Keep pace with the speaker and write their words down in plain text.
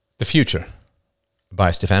Future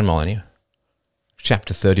by Stefan Molyneux,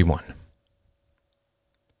 Chapter 31.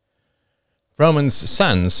 Roman's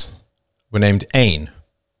sons were named Ain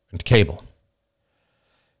and Cable.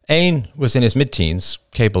 Ain was in his mid-teens,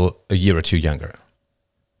 Cable a year or two younger.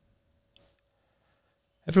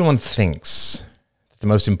 Everyone thinks that the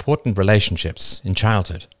most important relationships in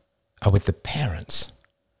childhood are with the parents,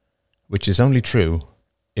 which is only true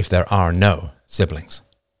if there are no siblings.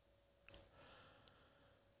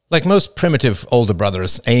 Like most primitive older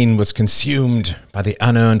brothers, Ain was consumed by the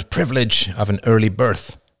unearned privilege of an early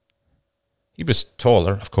birth. He was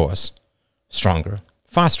taller, of course, stronger,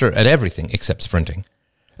 faster at everything except sprinting,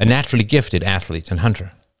 a naturally gifted athlete and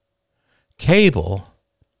hunter. Cable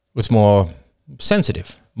was more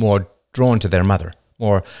sensitive, more drawn to their mother,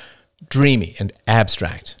 more dreamy and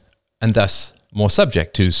abstract, and thus more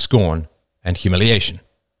subject to scorn and humiliation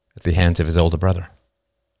at the hands of his older brother.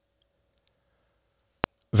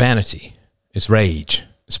 Vanity is rage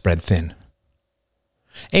spread thin.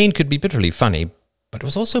 Ain could be bitterly funny, but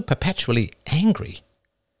was also perpetually angry.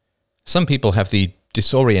 Some people have the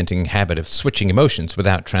disorienting habit of switching emotions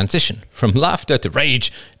without transition, from laughter to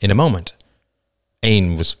rage in a moment.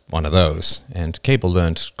 Ain was one of those, and Cable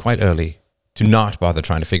learned quite early to not bother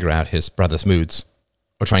trying to figure out his brother's moods,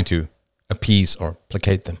 or trying to appease or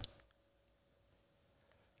placate them.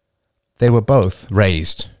 They were both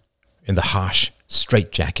raised in the harsh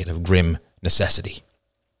straitjacket of grim necessity.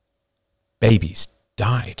 Babies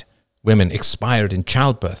died. Women expired in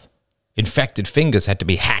childbirth. Infected fingers had to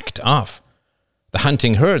be hacked off. The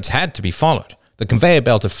hunting herds had to be followed. The conveyor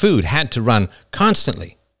belt of food had to run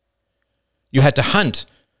constantly. You had to hunt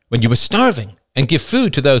when you were starving and give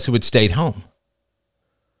food to those who had stayed home.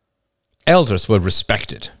 Elders were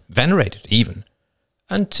respected, venerated even,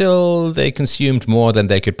 until they consumed more than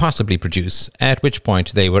they could possibly produce, at which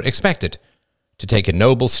point they were expected to take a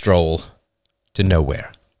noble stroll to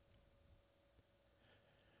nowhere.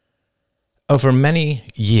 Over many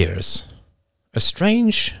years, a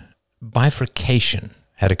strange bifurcation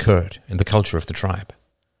had occurred in the culture of the tribe.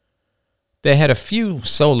 They had a few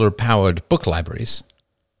solar-powered book libraries.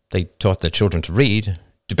 They taught their children to read,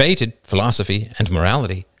 debated philosophy and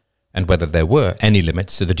morality, and whether there were any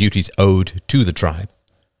limits to the duties owed to the tribe.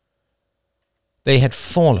 They had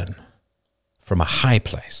fallen from a high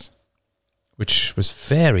place, which was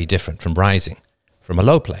very different from rising from a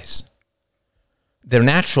low place. Their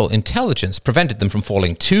natural intelligence prevented them from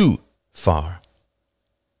falling too far.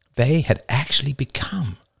 They had actually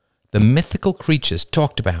become the mythical creatures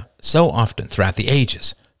talked about so often throughout the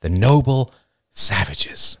ages, the noble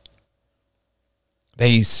savages.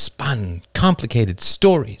 They spun complicated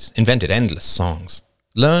stories, invented endless songs,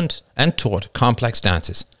 learned and taught complex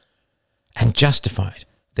dances, and justified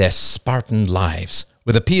their Spartan lives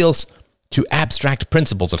with appeals to abstract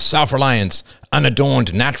principles of self-reliance,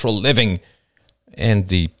 unadorned natural living, and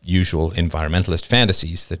the usual environmentalist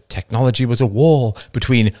fantasies that technology was a wall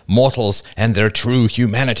between mortals and their true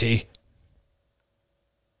humanity.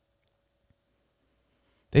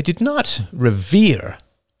 They did not revere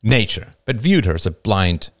nature, but viewed her as a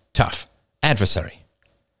blind, tough adversary.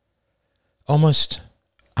 Almost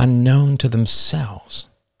unknown to themselves,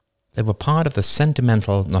 they were part of the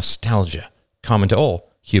sentimental nostalgia common to all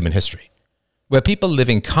human history, where people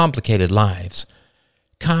living complicated lives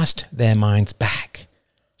cast their minds back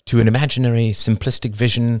to an imaginary, simplistic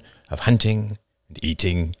vision of hunting and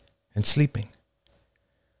eating and sleeping.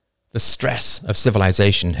 The stress of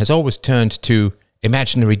civilization has always turned to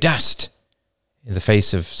imaginary dust in the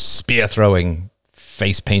face of spear throwing,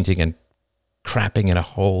 face painting, and crapping in a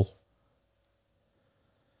hole.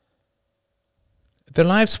 Their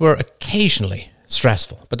lives were occasionally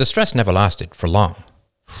stressful, but the stress never lasted for long.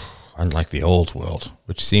 Unlike the old world,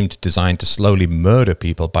 which seemed designed to slowly murder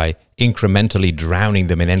people by incrementally drowning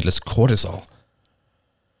them in endless cortisol.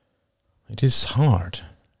 It is hard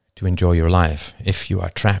to enjoy your life if you are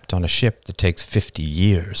trapped on a ship that takes 50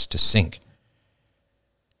 years to sink.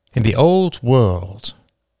 In the old world,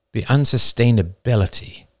 the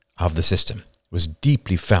unsustainability of the system was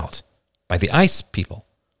deeply felt by the ice people,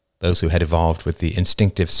 those who had evolved with the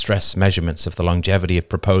instinctive stress measurements of the longevity of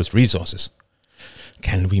proposed resources.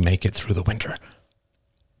 Can we make it through the winter?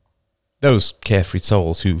 Those carefree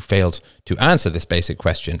souls who failed to answer this basic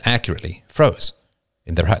question accurately froze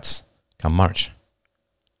in their huts come March.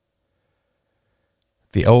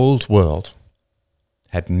 The old world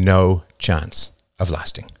had no chance of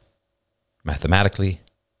lasting. Mathematically,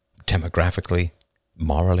 demographically,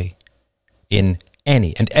 morally, in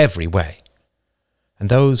any and every way. And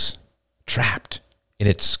those trapped in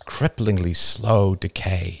its cripplingly slow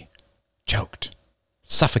decay, choked,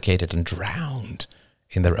 suffocated, and drowned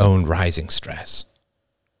in their own rising stress.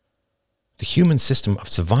 The human system of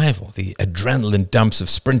survival, the adrenaline dumps of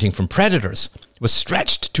sprinting from predators, was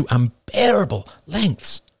stretched to unbearable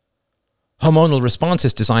lengths. Hormonal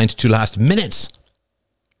responses designed to last minutes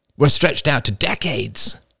were stretched out to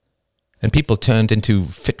decades, and people turned into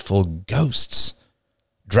fitful ghosts,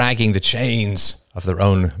 dragging the chains of their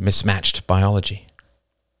own mismatched biology.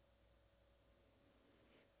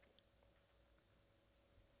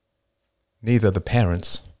 Neither the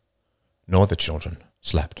parents nor the children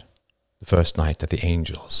slept the first night that the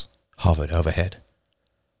angels hovered overhead,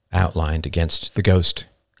 outlined against the ghost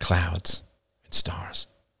clouds and stars.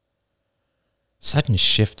 Sudden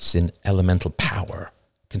shifts in elemental power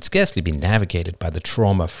can scarcely be navigated by the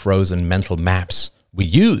trauma-frozen mental maps we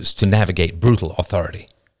use to navigate brutal authority.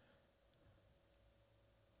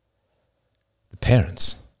 The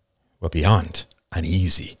parents were beyond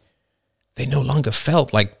uneasy. They no longer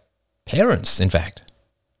felt like parents, in fact.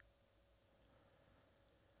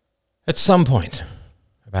 At some point,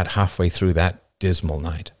 about halfway through that dismal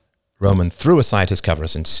night, Roman threw aside his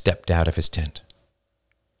covers and stepped out of his tent.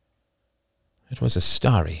 It was a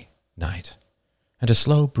starry night, and a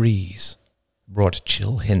slow breeze brought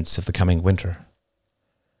chill hints of the coming winter.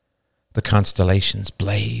 The constellations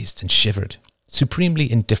blazed and shivered,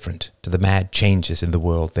 supremely indifferent to the mad changes in the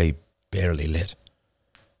world they barely lit.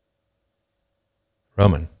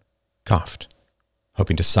 Roman coughed,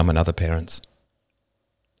 hoping to summon other parents.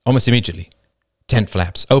 Almost immediately, tent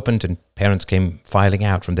flaps opened and parents came filing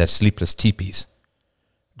out from their sleepless teepees.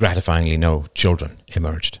 Gratifyingly, no children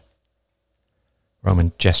emerged.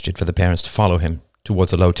 Roman gestured for the parents to follow him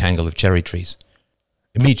towards a low tangle of cherry trees.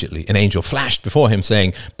 Immediately, an angel flashed before him,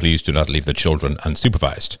 saying, "Please do not leave the children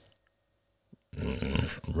unsupervised."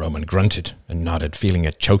 Roman grunted and nodded, feeling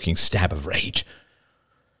a choking stab of rage.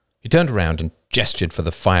 He turned around and gestured for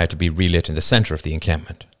the fire to be relit in the center of the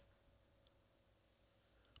encampment.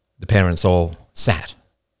 The parents all sat,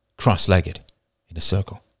 cross-legged, in a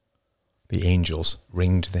circle. The angels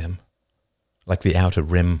ringed them, like the outer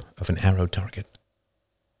rim of an arrow target.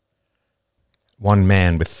 One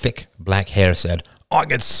man with thick black hair said, "I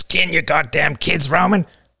could skin you goddamn kids, Roman."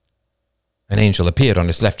 An angel appeared on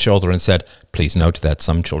his left shoulder and said, "Please note that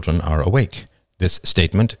some children are awake. This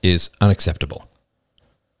statement is unacceptable."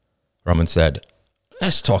 Roman said,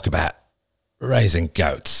 "Let's talk about raising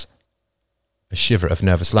goats." A shiver of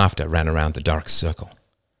nervous laughter ran around the dark circle.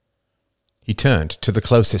 He turned to the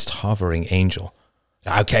closest hovering angel.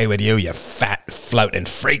 "Okay with you, you fat, floating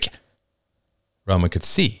freak?" Roman could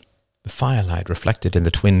see the firelight reflected in the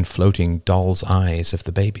twin floating doll's eyes of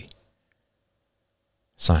the baby.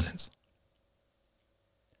 Silence.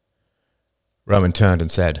 Roman turned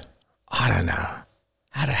and said, "I don't know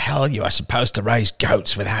how the hell you are supposed to raise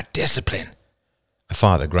goats without discipline." A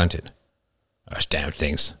father grunted. "Those damn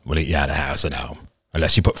things will eat you out of house and home,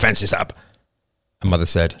 unless you put fences up." A mother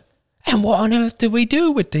said, "And what on earth do we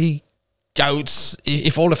do with the goats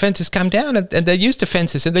if all the fences come down and they're used to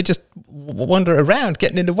fences and they just wander around,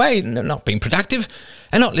 getting in the way and not being productive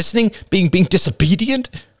and not listening, being disobedient?"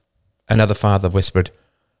 Another father whispered,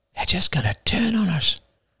 "They're just going to turn on us.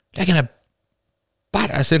 They're going to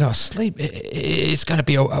butt us in our sleep. It's going to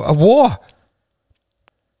be a war."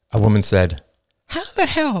 A woman said, "How the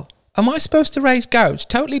hell am I supposed to raise goats?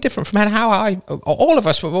 Totally different from how all of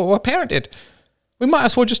us were parented. We might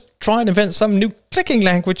as well just try and invent some new clicking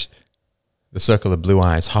language." The circle of blue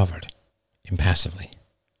eyes hovered impassively.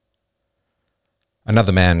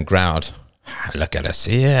 Another man growled, "Look at us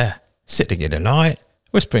here, sitting in the night,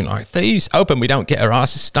 whispering like thieves, hoping we don't get our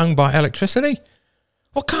asses stung by electricity.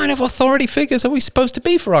 What kind of authority figures are we supposed to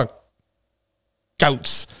be for our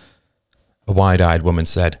goats?" A wide-eyed woman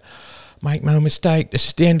said, "Make no mistake, this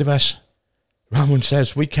is the end of us. Roman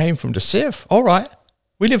says we came from the Civ. All right,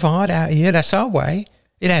 we live hard out here, that's our way.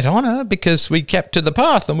 It had honor because we kept to the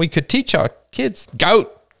path and we could teach our kids."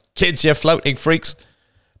 "Goat kids, you floating freaks."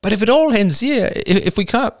 "But if it all ends here, if we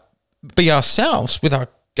can't be ourselves with our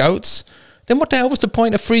goats, then what the hell was the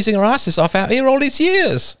point of freezing our asses off out here all these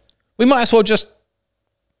years? We might as well just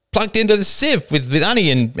plugged into the Civ with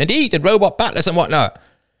honey and eat and robot butlers and whatnot.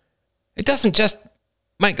 It doesn't just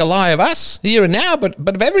make a lie of us here and now, but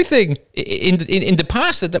of everything in the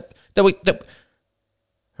past that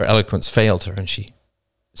Her eloquence failed her, and she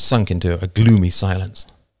sunk into a gloomy silence.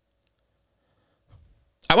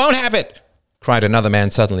 "I won't have it!" cried another man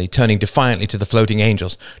suddenly, turning defiantly to the floating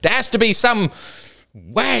angels. "There has to be some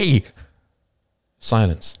way!"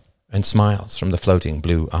 Silence and smiles from the floating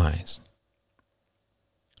blue eyes.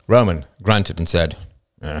 Roman grunted and said,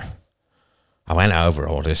 "I went over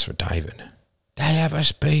all this with David. They have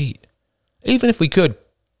us beat. Even if we could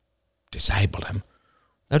disable them,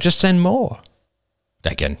 they'll just send more.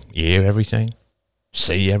 They can hear everything,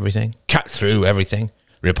 see everything, cut through everything,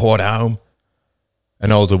 report home.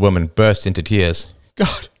 An older woman burst into tears.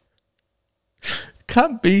 God,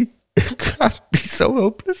 can't be so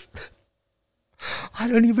hopeless. I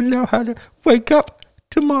don't even know how to wake up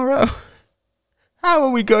tomorrow. How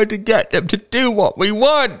are we going to get them to do what we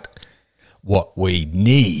want? What we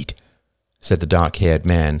need, said the dark-haired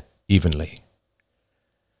man evenly.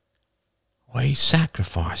 We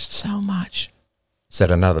sacrificed so much, said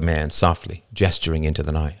another man softly, gesturing into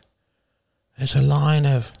the night. There's a line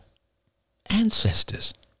of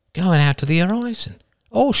ancestors going out to the horizon,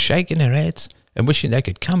 all shaking their heads and wishing they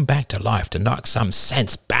could come back to life to knock some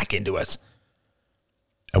sense back into us.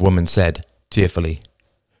 A woman said tearfully,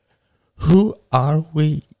 Who are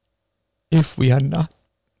we if we are not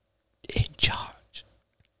in charge?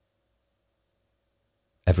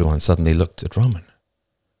 Everyone suddenly looked at Roman.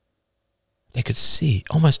 They could see,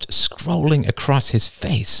 almost scrolling across his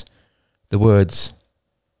face, the words,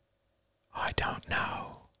 I don't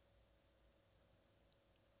know.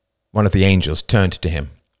 One of the angels turned to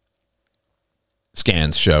him.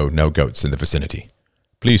 Scans show no goats in the vicinity.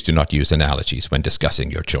 Please do not use analogies when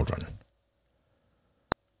discussing your children.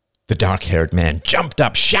 The dark-haired man jumped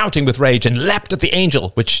up, shouting with rage, and leapt at the angel,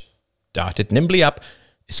 which darted nimbly up,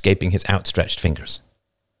 escaping his outstretched fingers.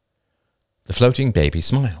 The floating baby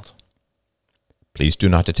smiled. Please do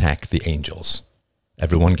not attack the angels.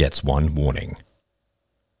 Everyone gets one warning.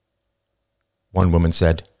 One woman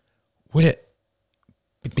said, Would it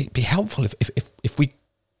be helpful if we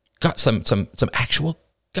got some actual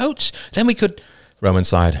goats? Then we could... Roman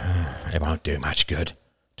sighed. It won't do much good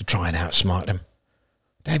to try and outsmart them.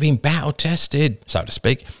 They've been battle-tested, so to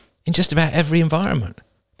speak, in just about every environment.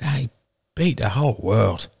 They beat the whole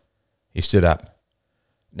world. He stood up.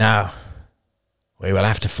 Now, we will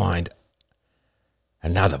have to find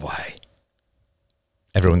another way.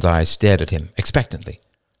 Everyone's eyes stared at him expectantly,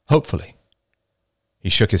 hopefully. He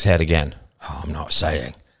shook his head again. I'm not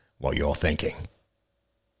saying what you're thinking.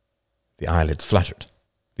 The eyelids fluttered.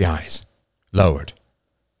 The eyes lowered.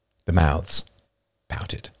 The mouths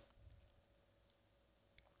pouted.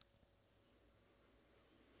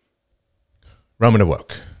 Roman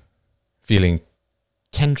awoke, feeling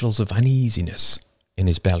tendrils of uneasiness in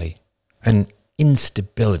his belly, an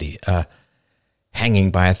instability, a hanging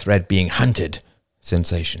by a thread being hunted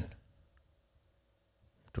sensation.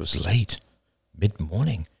 It was late,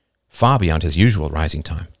 mid-morning, far beyond his usual rising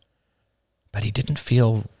time, but he didn't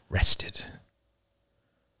feel rested.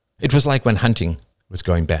 It was like when hunting was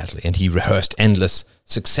going badly, and he rehearsed endless,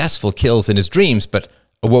 successful kills in his dreams, but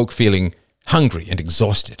awoke feeling hungry and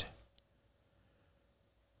exhausted.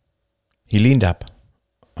 He leaned up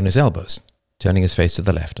on his elbows, turning his face to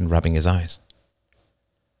the left and rubbing his eyes.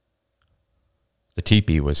 The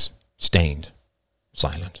teepee was stained,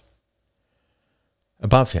 silent.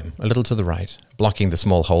 Above him, a little to the right, blocking the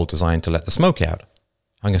small hole designed to let the smoke out,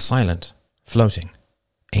 hung a silent, floating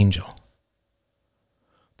angel.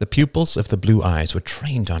 The pupils of the blue eyes were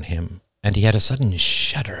trained on him, and he had a sudden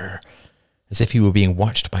shudder, as if he were being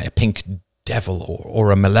watched by a pink devil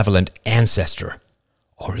or a malevolent ancestor,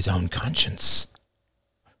 or his own conscience.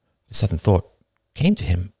 The sudden thought came to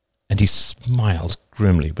him, and he smiled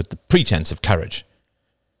grimly with the pretense of courage,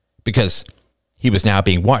 because he was now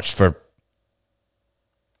being watched for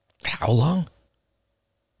how long?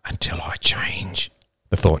 Until I change,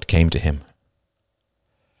 the thought came to him.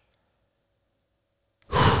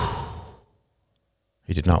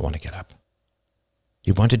 He did not want to get up.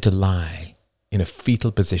 He wanted to lie in a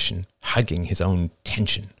fetal position, hugging his own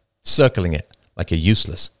tension, circling it like a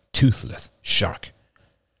useless, toothless shark.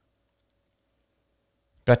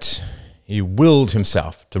 But he willed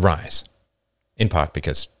himself to rise, in part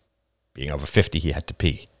because, being over 50, he had to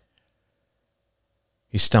pee.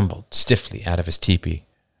 He stumbled stiffly out of his teepee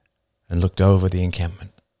and looked over the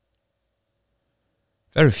encampment.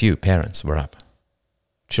 Very few parents were up.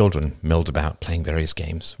 Children milled about, playing various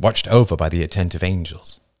games, watched over by the attentive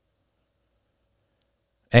angels.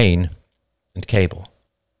 Ain and Cable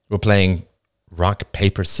were playing rock,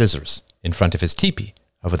 paper, scissors in front of his teepee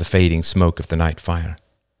over the fading smoke of the night fire.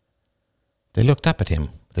 They looked up at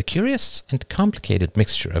him with a curious and complicated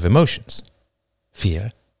mixture of emotions: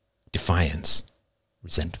 fear, defiance,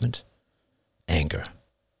 resentment, anger,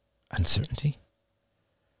 uncertainty.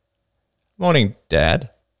 "Morning,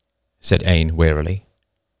 Dad," said Ain warily.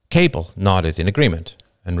 Cable nodded in agreement,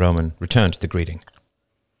 and Roman returned the greeting.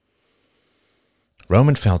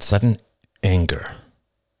 Roman felt sudden anger.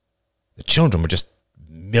 The children were just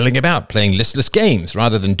milling about, playing listless games,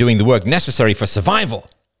 rather than doing the work necessary for survival.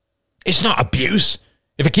 "It's not abuse,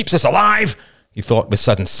 if it keeps us alive," he thought with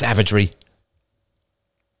sudden savagery.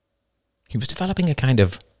 He was developing a kind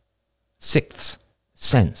of sixth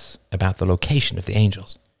sense about the location of the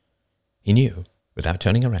angels. He knew, without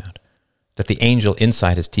turning around, that the angel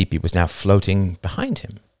inside his teepee was now floating behind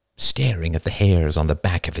him, staring at the hairs on the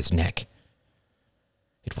back of his neck.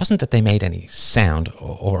 It wasn't that they made any sound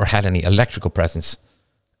or had any electrical presence.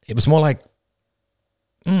 It was more like,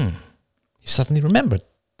 he suddenly remembered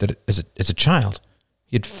that as a child,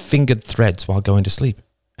 he had fingered threads while going to sleep,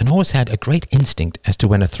 and always had a great instinct as to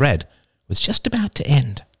when a thread was just about to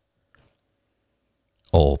end.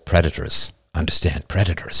 All predators understand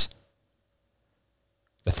predators.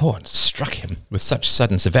 The thought struck him with such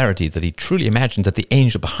sudden severity that he truly imagined that the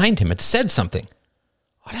angel behind him had said something.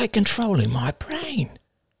 "Are they controlling my brain?"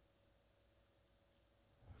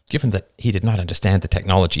 Given that he did not understand the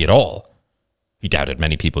technology at all, he doubted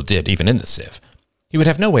many people did, even in the Civ, he would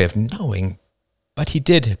have no way of knowing, but he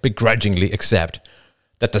did begrudgingly accept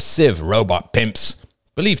that the Civ robot pimps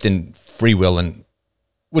believed in free will and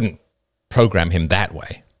wouldn't program him that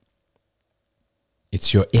way.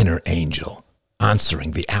 "It's your inner angel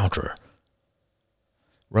answering the outer."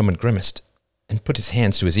 Roman grimaced and put his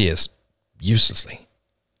hands to his ears uselessly.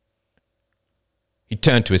 He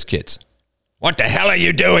turned to his kids. "What the hell are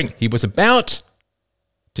you doing?" he was about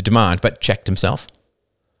to demand, but checked himself.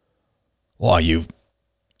 "What are you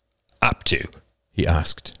up to?" he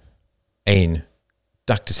asked. Ain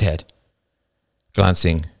ducked his head,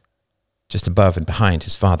 glancing just above and behind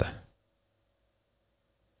his father.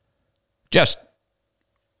 "Just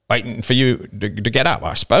waiting for you to get up,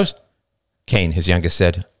 I suppose." Cain, his youngest,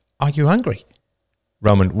 said, "Are you hungry?"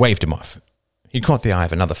 Roman waved him off. He caught the eye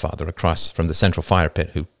of another father across from the central fire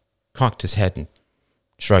pit, who cocked his head and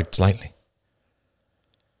shrugged slightly.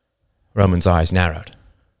 Roman's eyes narrowed.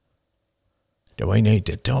 "Do we need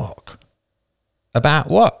to talk?" "About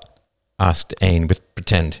what?" asked Ain with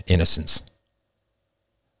pretend innocence.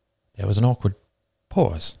 There was an awkward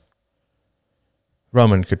pause.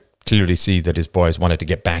 Roman could clearly see that his boys wanted to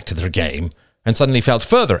get back to their game, and suddenly felt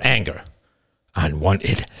further anger.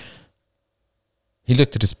 Unwanted. He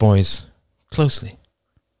looked at his boys closely.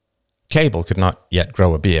 Cable could not yet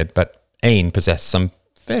grow a beard, but Ain possessed some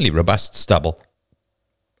fairly robust stubble.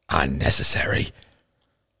 Unnecessary.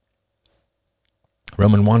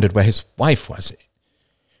 Roman wondered where his wife was.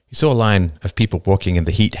 He saw a line of people walking in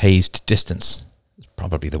the heat-hazed distance.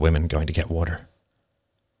 Probably the women going to get water.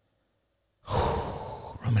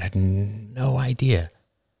 Roman had no idea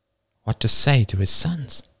what to say to his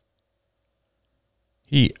sons.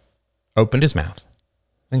 He opened his mouth,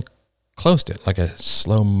 then closed it like a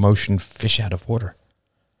slow-motion fish out of water.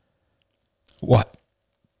 What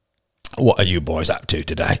are you boys up to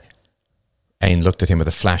today?" Ain looked at him with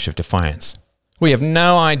a flash of defiance. "We have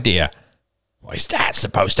no idea." "What is that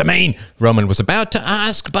supposed to mean?" Roman was about to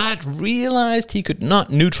ask, but realized he could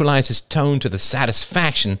not neutralize his tone to the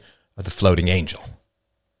satisfaction of the floating angel.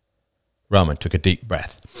 Roman took a deep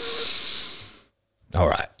breath. "All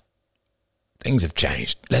right. Things have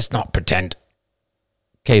changed. Let's not pretend."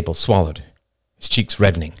 Cable swallowed, his cheeks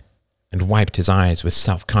reddening, and wiped his eyes with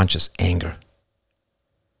self-conscious anger.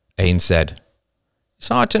 Ain said, "It's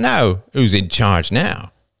hard to know who's in charge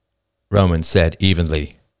now." Roman said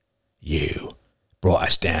evenly, "You brought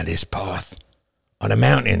us down this path on a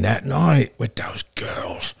mountain that night with those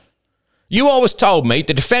girls." "You always told me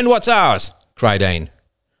to defend what's ours," cried Ain.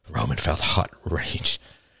 Roman felt hot rage.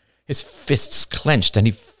 His fists clenched, and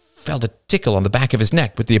he felt a tickle on the back of his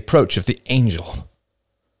neck with the approach of the angel.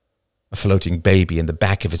 A floating baby in the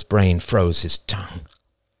back of his brain froze his tongue.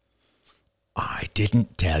 "I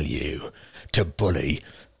didn't tell you to bully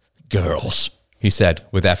girls," he said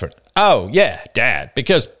with effort. "Oh, yeah, Dad,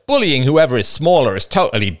 because bullying whoever is smaller is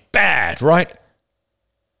totally bad, right?"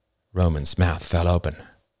 Roman's mouth fell open.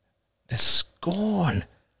 The scorn.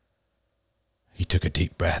 He took a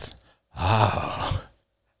deep breath. "Oh,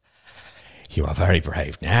 you are very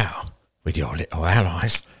brave now, with your little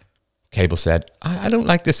allies." Cable said, I don't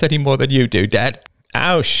like this any more than you do, Dad."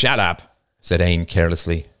 "Oh, shut up," said Ain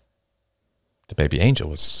carelessly. The baby angel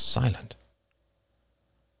was silent.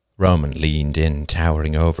 Roman leaned in,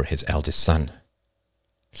 towering over his eldest son.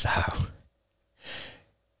 "So,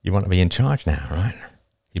 you want to be in charge now, right?"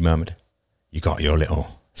 he murmured. "You got your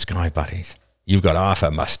little sky buddies. You've got half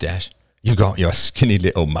a mustache. You got your skinny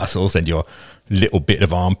little muscles and your little bit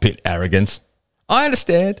of armpit arrogance. I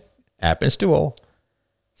understand. Happens to all.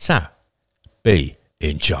 So, be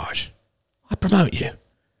in charge. I promote you.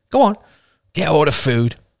 Go on, get all the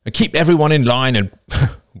food and keep everyone in line and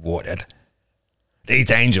watered.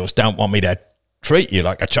 These angels don't want me to treat you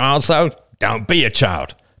like a child, so don't be a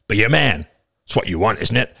child. Be a man. It's what you want,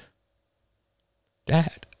 isn't it?"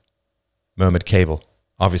 Dad, murmured Cable,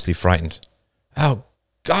 obviously frightened. Oh,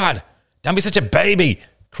 God, don't be such a baby,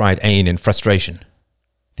 cried Ain in frustration.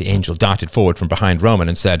 The angel darted forward from behind Roman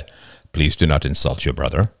and said, Please do not insult your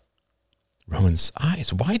brother. Roman's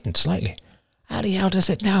eyes widened slightly. How the hell does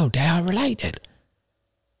it know they are related?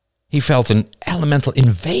 He felt an elemental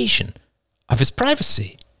invasion of his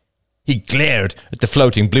privacy. He glared at the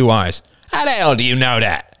floating blue eyes. How the hell do you know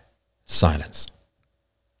that? Silence.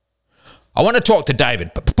 I want to talk to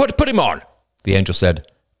David. Put him on. The angel said,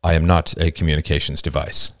 I am not a communications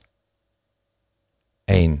device.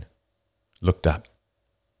 Ain looked up,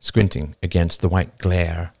 squinting against the white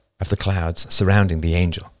glare of the clouds surrounding the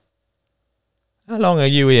angel. How long are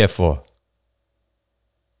you here for?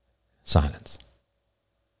 Silence.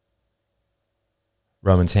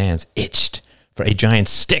 Roman's hands itched for a giant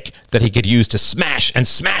stick that he could use to smash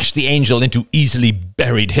the angel into easily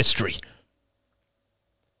buried history.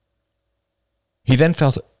 He then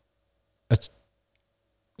felt a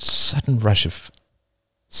sudden rush of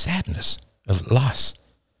sadness, of loss,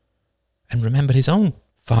 and remembered his own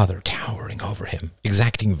father towering over him,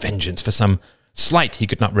 exacting vengeance for some slight he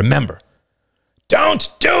could not remember.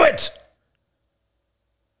 Don't do it!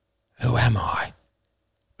 Who am I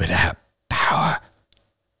without power?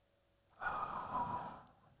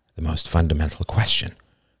 The most fundamental question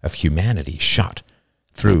of humanity shot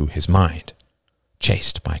through his mind,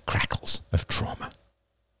 chased by crackles of trauma.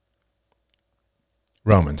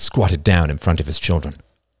 Roman squatted down in front of his children.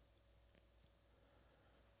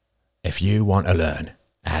 If you want to learn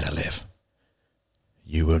how to live,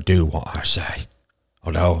 you will do what I say.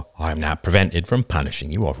 Although I am now prevented from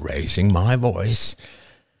punishing you or raising my voice.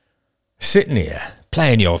 Sitting here,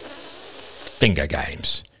 playing your finger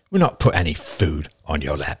games, will not put any food on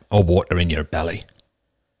your lap or water in your belly.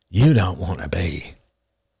 You don't want to be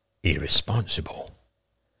irresponsible.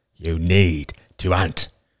 You need to hunt.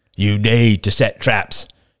 You need to set traps.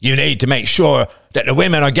 You need to make sure that the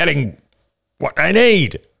women are getting what they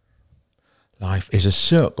need. Life is a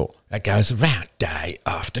circle that goes around day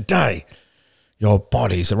after day. Your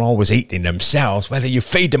bodies are always eating themselves, whether you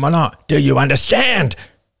feed them or not. Do you understand?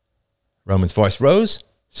 Roman's voice rose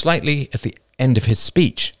slightly at the end of his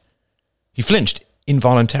speech. He flinched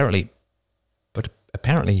involuntarily, but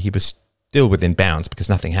apparently he was still within bounds because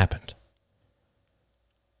nothing happened.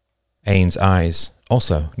 Ain's eyes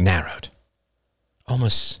also narrowed,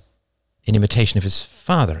 almost in imitation of his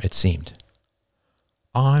father, it seemed.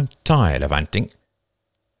 I'm tired of hunting.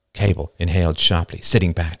 Cable inhaled sharply,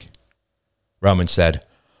 sitting back. Roman said,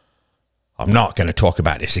 I'm not going to talk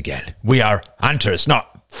about this again. We are hunters,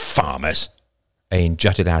 not farmers. Ain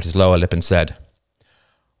jutted out his lower lip and said,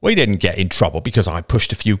 We didn't get in trouble because I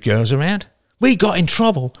pushed a few girls around. We got in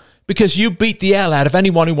trouble because you beat the hell out of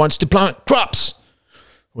anyone who wants to plant crops.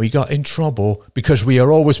 We got in trouble because we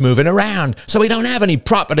are always moving around, so we don't have any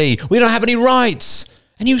property. We don't have any rights.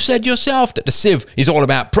 And you said yourself that the Civ is all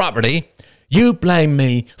about property. You blame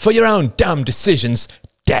me for your own dumb decisions,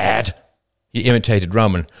 Dad. He imitated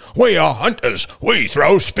Roman. We are hunters. We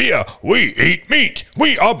throw spear. We eat meat.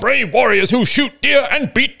 We are brave warriors who shoot deer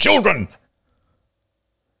and beat children.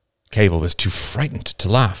 Cable was too frightened to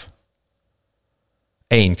laugh.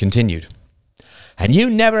 Ain continued. And you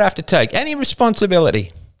never have to take any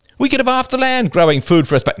responsibility. We could have half the land growing food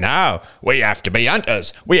for us, but no, we have to be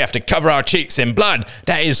hunters. We have to cover our cheeks in blood.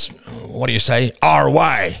 That is, what do you say, our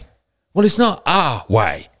way. Well, it's not our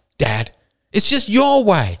way, Dad. It's just your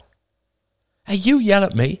way. Hey, you yell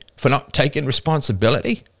at me for not taking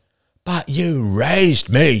responsibility, but you raised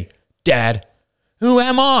me, Dad. Who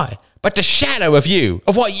am I but the shadow of you,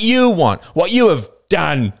 of what you want, what you have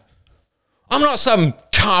done? I'm not some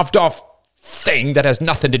carved-off thing that has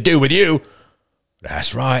nothing to do with you.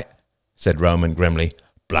 That's right, said Roman grimly.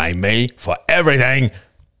 Blame me for everything.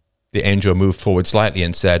 The angel moved forward slightly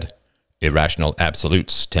and said, Irrational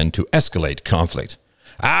absolutes tend to escalate conflict.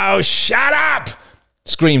 Oh, shut up!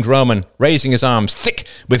 Screamed Roman, raising his arms thick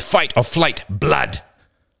with fight or flight blood.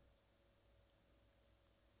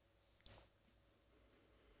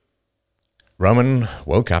 Roman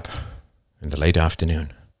woke up in the late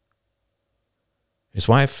afternoon. His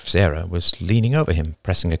wife, Sarah, was leaning over him,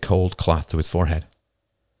 pressing a cold cloth to his forehead.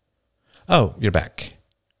 Oh, you're back,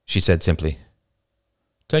 she said simply.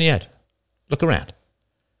 Turn your head. Look around.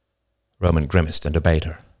 Roman grimaced and obeyed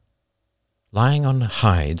her. Lying on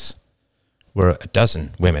hides were a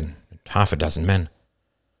dozen women and half a dozen men.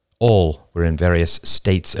 All were in various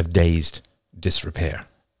states of dazed disrepair.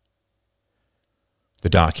 The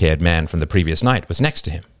dark-haired man from the previous night was next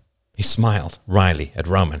to him. He smiled wryly at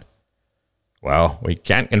Roman. Well, we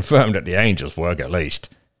can't confirm that the angels work, at least.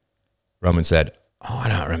 Roman said, I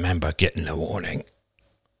don't remember getting the warning.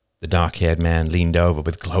 The dark-haired man leaned over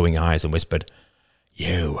with glowing eyes and whispered,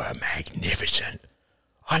 "You were magnificent.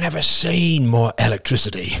 I never seen more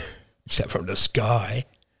electricity, except from the sky."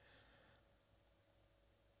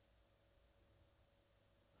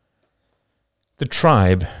 The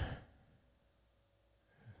tribe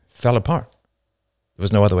fell apart. There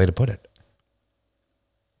was no other way to put it.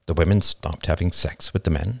 The women stopped having sex with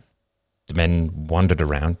the men. The men wandered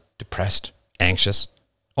around, depressed, anxious,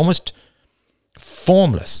 almost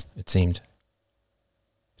formless, it seemed.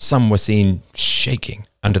 Some were seen shaking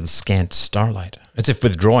under the scant starlight, as if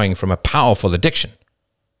withdrawing from a powerful addiction,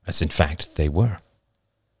 as in fact they were.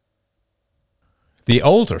 The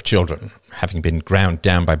older children, having been ground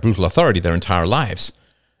down by brutal authority their entire lives,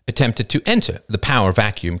 attempted to enter the power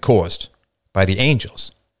vacuum caused by the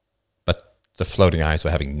angels, but the floating eyes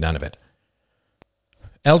were having none of it.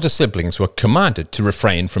 Elder siblings were commanded to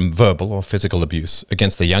refrain from verbal or physical abuse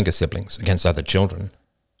against the younger siblings, against other children.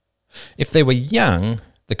 If they were young,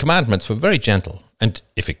 the commandments were very gentle, and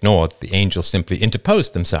if ignored, the angels simply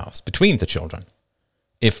interposed themselves between the children.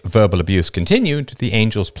 If verbal abuse continued, the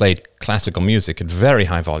angels played classical music at very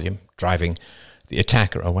high volume, driving the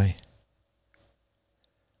attacker away.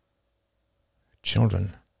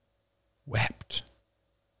 Children wept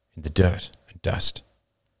in the dirt and dust,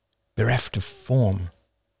 bereft of form,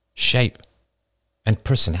 shape, and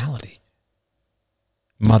personality.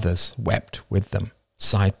 Mothers wept with them,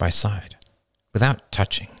 side by side, without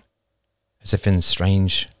touching, as if in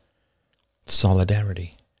strange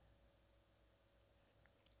solidarity.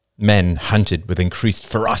 Men hunted with increased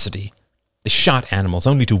ferocity. They shot animals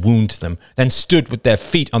only to wound them, then stood with their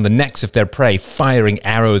feet on the necks of their prey, firing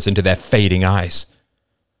arrows into their fading eyes.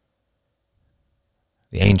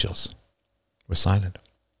 The angels were silent,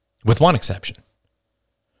 with one exception.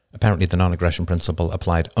 Apparently the non-aggression principle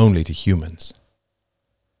applied only to humans.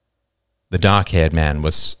 The dark-haired man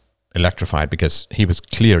was electrified because he was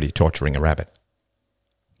clearly torturing a rabbit.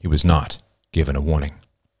 He was not given a warning.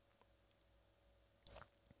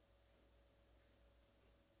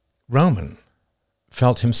 Roman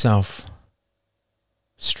felt himself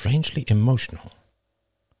strangely emotional.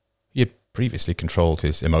 He had previously controlled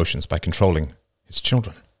his emotions by controlling his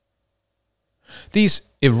children. These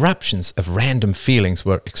eruptions of random feelings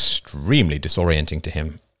were extremely disorienting to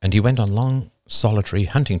him, and he went on long, solitary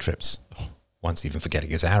hunting trips, once even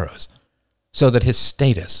forgetting his arrows, so that his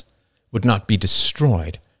status would not be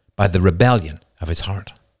destroyed by the rebellion of his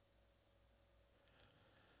heart.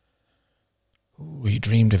 He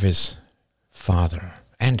dreamed of his father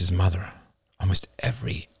and his mother almost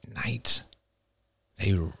every night.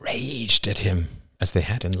 They raged at him as they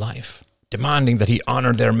had in life, demanding that he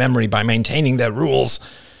honor their memory by maintaining their rules.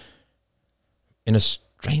 In a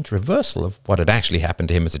strange reversal of what had actually happened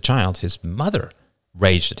to him as a child, his mother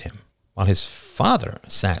raged at him, while his father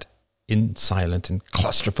sat in silent and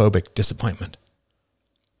claustrophobic disappointment.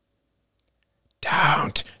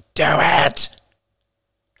 "Don't do it!"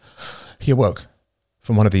 He awoke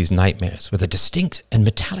from one of these nightmares with a distinct and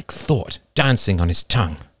metallic thought dancing on his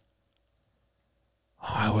tongue.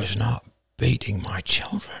 I was not beating my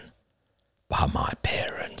children, but my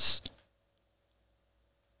parents.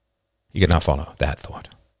 He could not follow that thought.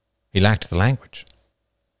 He lacked the language.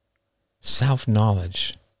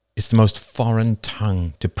 Self-knowledge is the most foreign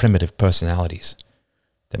tongue to primitive personalities.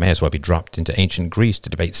 They may as well be dropped into ancient Greece to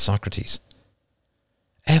debate Socrates.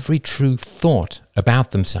 Every true thought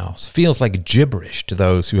about themselves feels like gibberish to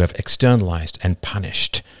those who have externalized and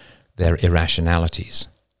punished their irrationalities.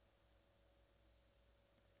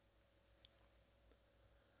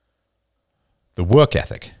 The work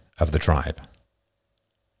ethic of the tribe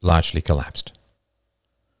largely collapsed.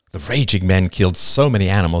 The raging men killed so many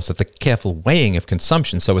animals that the careful weighing of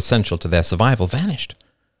consumption so essential to their survival vanished,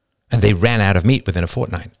 and they ran out of meat within a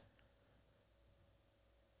fortnight.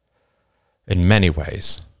 In many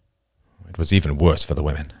ways, it was even worse for the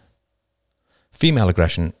women. Female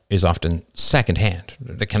aggression is often second-hand.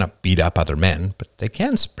 They cannot beat up other men, but they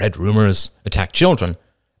can spread rumors, attack children,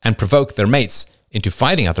 and provoke their mates into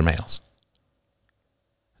fighting other males.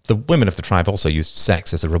 The women of the tribe also used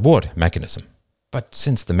sex as a reward mechanism. But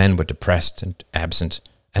since the men were depressed and absent,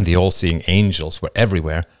 and the all-seeing angels were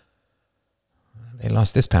everywhere, they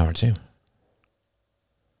lost this power too.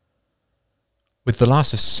 With the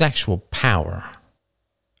loss of sexual power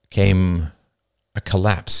came a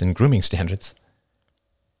collapse in grooming standards.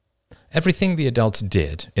 Everything the adults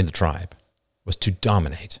did in the tribe was to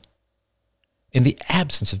dominate. In the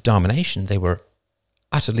absence of domination, they were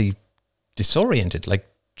utterly disoriented,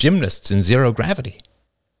 like gymnasts in zero gravity.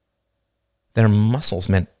 Their muscles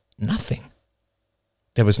meant nothing.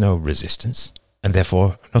 There was no resistance, and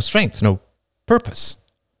therefore no strength, no purpose.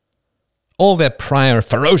 all their prior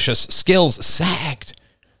ferocious skills sagged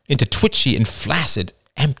into twitchy and flaccid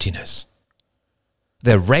emptiness.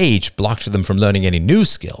 Their rage blocked them from learning any new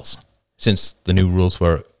skills, since the new rules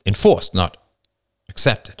were enforced, not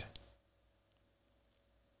accepted.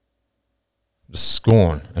 The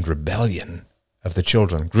scorn and rebellion of the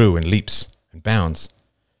children grew in leaps and bounds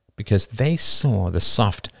because they saw the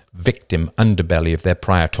soft victim underbelly of their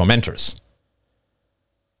prior tormentors.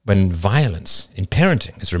 When violence in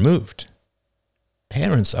parenting is removed,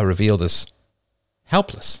 parents are revealed as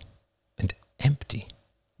helpless and empty,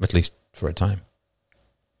 at least for a time.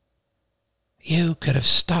 You could have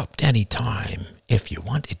stopped any time if you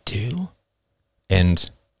wanted to. And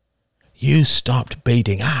you stopped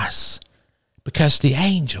beating us because the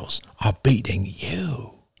angels are beating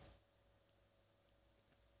you.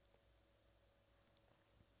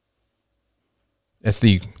 As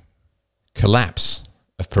the collapse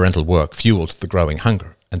of parental work fueled the growing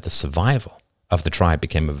hunger, and the survival of the tribe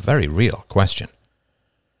became a very real question,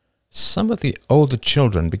 some of the older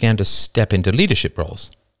children began to step into leadership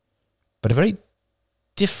roles, but a very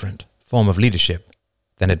different form of leadership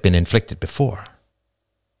than had been inflicted before.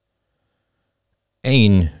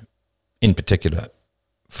 Ain, in particular,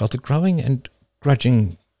 felt a growing and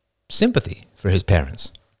grudging sympathy for his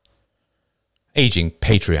parents. Aging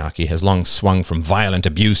patriarchy has long swung from violent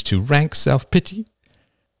abuse to rank self-pity.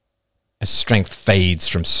 As strength fades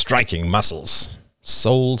from striking muscles,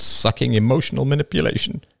 soul-sucking emotional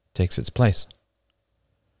manipulation takes its place.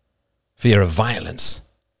 Fear of violence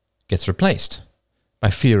gets replaced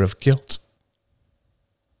by fear of guilt.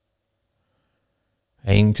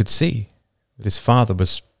 Ain could see that his father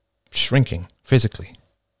was shrinking physically.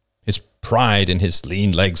 His pride in his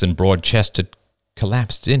lean legs and broad chest had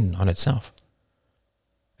collapsed in on itself.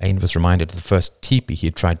 Ain was reminded of the first teepee he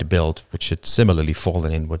had tried to build, which had similarly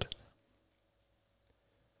fallen inward.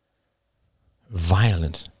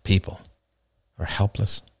 Violent people are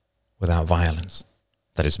helpless without violence.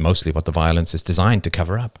 That is mostly what the violence is designed to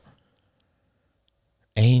cover up.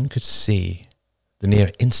 Ain could see the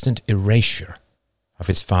near instant erasure of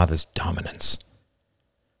his father's dominance,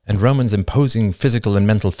 and Roman's imposing physical and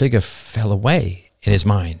mental figure fell away in his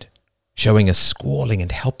mind, showing a squalling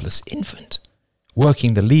and helpless infant,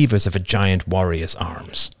 working the levers of a giant warrior's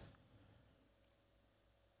arms.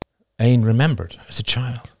 Ain remembered as a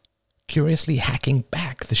child, curiously hacking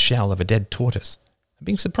back the shell of a dead tortoise, and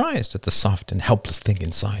being surprised at the soft and helpless thing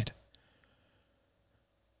inside.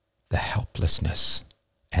 The helplessness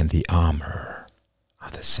and the armor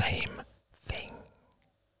are the same thing.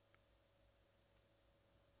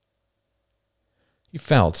 He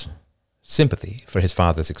felt sympathy for his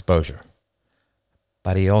father's exposure,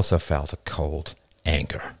 but he also felt a cold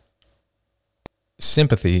anger.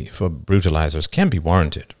 Sympathy for brutalizers can be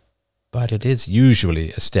warranted, but it is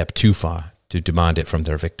usually a step too far to demand it from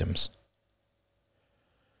their victims.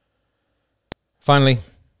 Finally,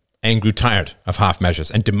 Ain grew tired of half measures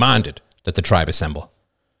and demanded that the tribe assemble.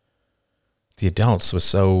 The adults were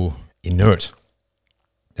so inert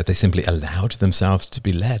that they simply allowed themselves to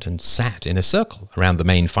be led and sat in a circle around the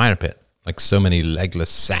main fire pit, like so many legless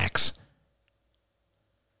sacks.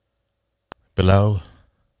 Below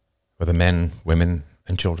were the men, women,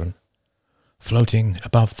 and children. Floating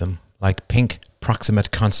above them, like pink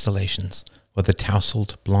proximate constellations, were the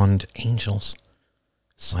tousled blonde angels.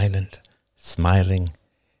 Silent, smiling,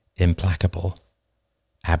 implacable,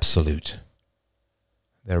 absolute.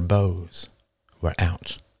 Their bows were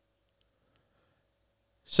out.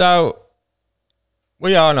 So,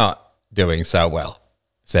 we are not doing so well,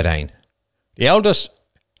 said Ain. The eldest,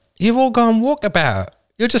 you've all gone walkabout.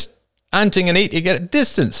 You're just hunting and eating at a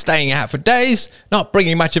distance, staying out for days, not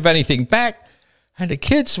bringing much of anything back. And the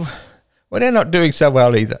kids, well, they're not doing so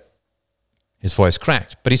well either. His voice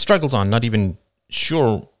cracked, but he struggled on, not even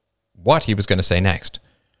sure what he was going to say next.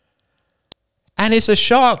 And it's a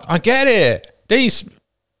shock, I get it. These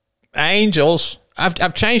angels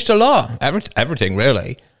have changed a lot, everything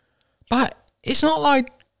really. But it's not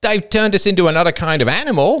like they've turned us into another kind of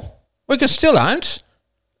animal. We can still hunt.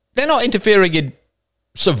 They're not interfering in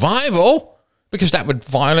survival, because that would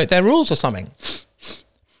violate their rules or something.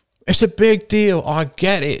 It's a big deal, I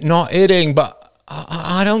get it, not eating, but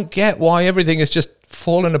I don't get why everything is just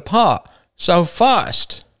falling apart so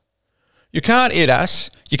fast. You can't eat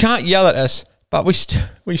us, you can't yell at us, but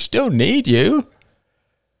we still need you.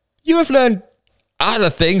 You have learned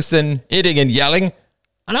other things than eating and yelling,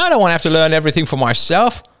 and I don't want to have to learn everything for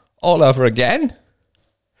myself all over again.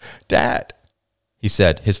 Dad, he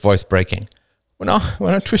said, his voice breaking, when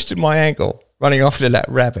I twisted my ankle running after that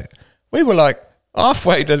rabbit, we were like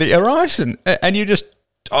halfway to the horizon, and you just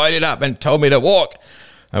tied it up and told me to walk.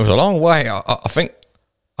 It was a long way. I think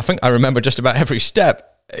I remember just about every step.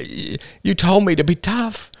 You told me to be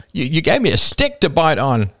tough. You gave me a stick to bite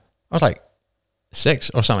on. I was like 6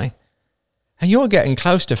 or something. And you're getting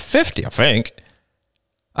close to 50, I think.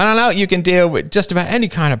 And I know you can deal with just about any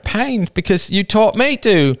kind of pain because you taught me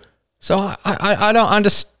to. So I don't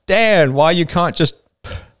understand why you can't just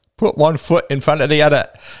put one foot in front of the other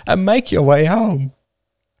and make your way home.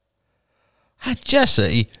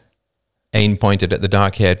 Jesse, Ain pointed at the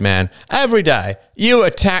dark-haired man, every day you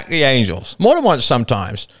attack the angels, more than once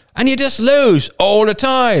sometimes, and you just lose all the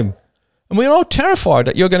time. And we're all terrified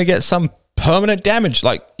that you're going to get some permanent damage,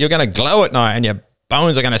 like you're going to glow at night and your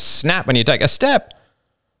bones are going to snap when you take a step.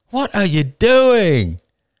 What are you doing?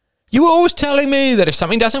 You were always telling me that if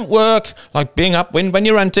something doesn't work, like being upwind when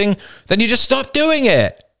you're hunting, then you just stop doing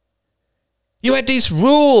it. You had these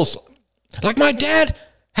rules, like my dad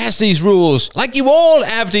has these rules, like you all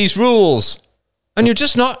have these rules, and you're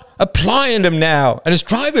just not applying them now, and it's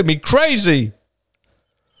driving me crazy.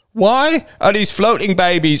 Why are these floating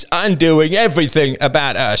babies undoing everything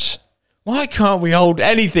about us? Why can't we hold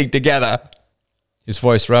anything together? His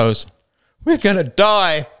voice rose. We're going to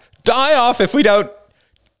die off if we don't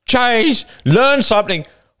change, learn something,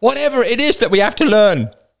 whatever it is that we have to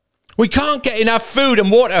learn. We can't get enough food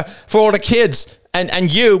and water for all the kids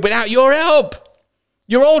and you without your help.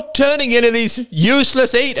 You're all turning into these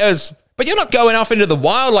useless eaters, but you're not going off into the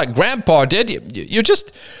wild like Grandpa did. You're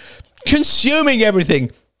just consuming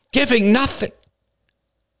everything, giving nothing.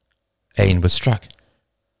 Ain was struck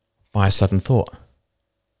by a sudden thought.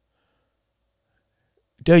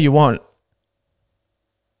 Do you want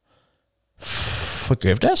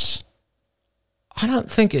forgiveness? I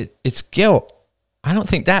don't think it's guilt. I don't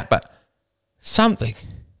think that, but something.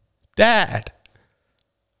 Dad.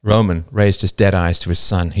 Roman raised his dead eyes to his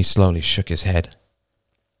son. He slowly shook his head.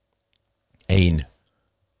 Ain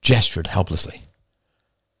gestured helplessly.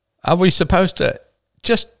 Are we supposed to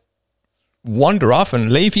just wander off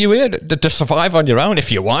and leave you here to survive on your own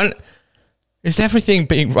if you want? Is everything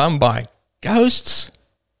being run by ghosts?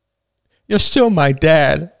 You're still my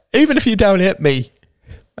dad, even if you don't hit me.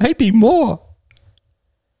 Maybe more.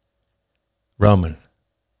 Roman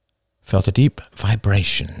felt a deep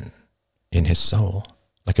vibration in his soul,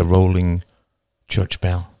 like a rolling church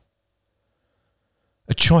bell.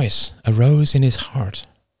 A choice arose in his heart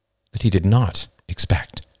that he did not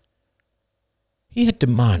expect. He had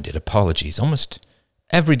demanded apologies almost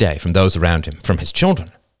every day from those around him, from his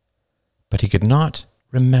children, but he could not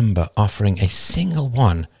remember offering a single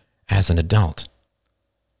one as an adult.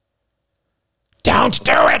 Don't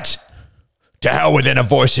do it! To hell with inner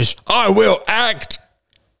voices, I will act!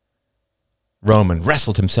 Roman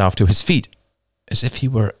wrestled himself to his feet as if he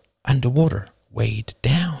were underwater, weighed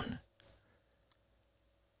down.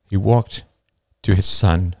 He walked to his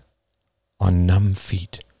son on numb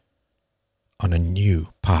feet, on a new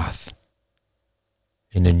path,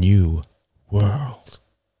 in a new world.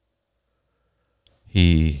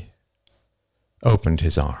 He opened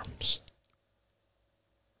his arms.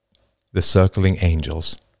 The circling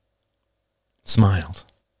angels smiled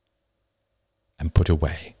and put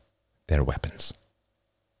away their weapons.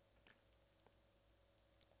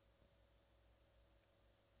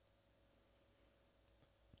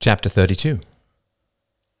 Chapter 32.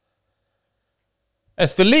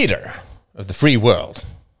 As the leader of the free world,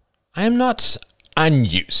 I am not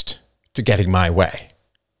unused to getting my way.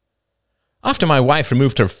 After my wife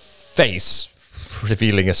removed her face,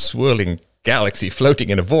 revealing a swirling galaxy floating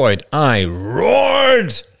in a void, I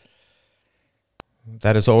roared.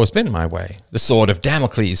 That has always been my way, the sword of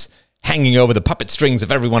Damocles hanging over the puppet strings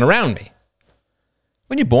of everyone around me.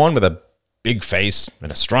 When you're born with a big face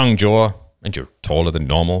and a strong jaw, and you're taller than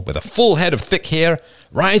normal, with a full head of thick hair,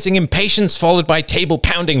 rising impatience followed by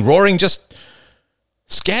table-pounding roaring just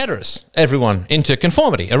scatters everyone into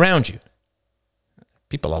conformity around you.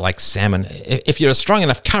 People are like salmon. If you're a strong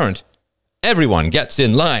enough current, everyone gets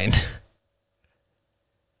in line.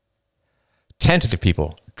 Tentative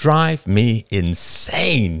people drive me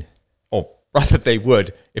insane. Or rather, they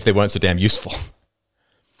would if they weren't so damn useful.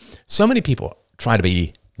 So many people try to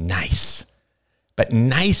be nice. But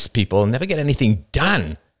nice people never get anything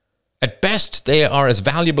done. At best, they are as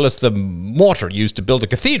valuable as the mortar used to build a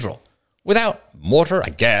cathedral. Without mortar, I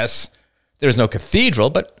guess, there is no cathedral,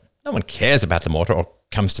 but no one cares about the mortar or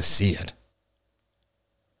comes to see it.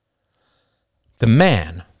 The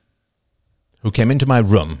man who came into my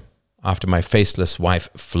room after my faceless wife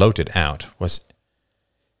floated out was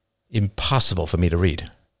impossible for me to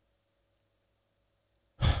read.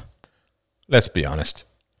 Let's be honest.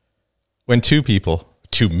 When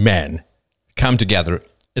two men, come together,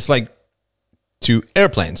 it's like two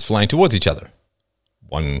airplanes flying towards each other.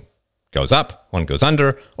 One goes up, one goes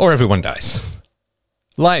under, or everyone dies.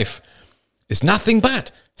 Life is nothing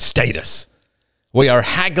but status. We are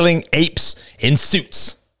haggling apes in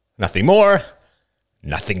suits. Nothing more,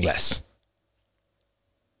 nothing less.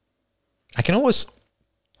 I can always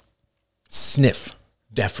sniff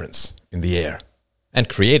deference in the air and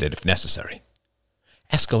create it if necessary.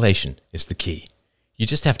 Escalation is the key. You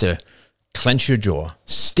just have to clench your jaw,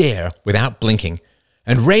 stare without blinking,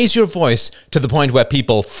 and raise your voice to the point where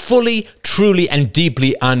people fully, truly, and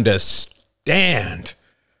deeply understand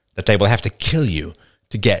that they will have to kill you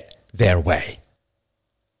to get their way.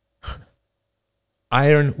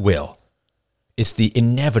 Iron will is the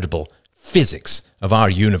inevitable physics of our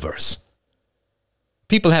universe.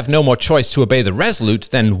 People have no more choice to obey the resolute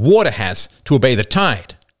than water has to obey the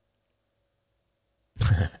tide.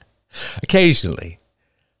 Occasionally,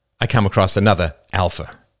 I come across another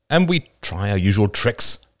alpha, and we try our usual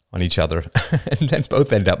tricks on each other, and then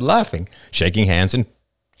both end up laughing, shaking hands, and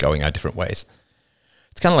going our different ways.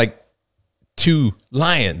 It's kind of like two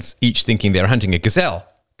lions, each thinking they're hunting a gazelle,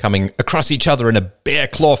 coming across each other in a bear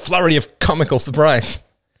claw flurry of comical surprise.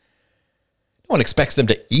 No one expects them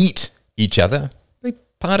to eat each other. They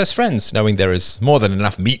part as friends, knowing there is more than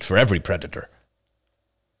enough meat for every predator.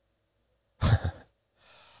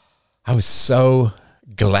 I was so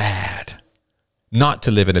glad not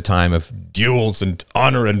to live in a time of duels and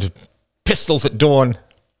honor and pistols at dawn.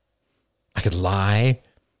 I could lie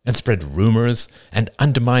and spread rumors and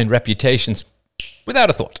undermine reputations without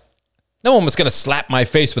a thought. No one was going to slap my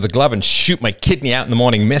face with a glove and shoot my kidney out in the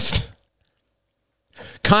morning mist.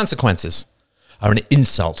 Consequences are an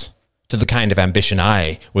insult to the kind of ambition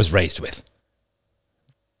I was raised with.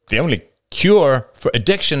 The only cure for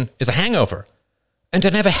addiction is a hangover. And I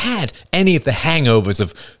never had any of the hangovers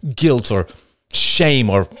of guilt or shame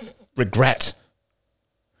or regret.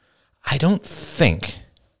 I don't think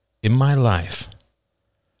in my life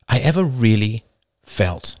I ever really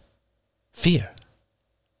felt fear.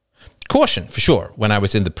 Caution, for sure, when I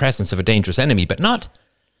was in the presence of a dangerous enemy, but not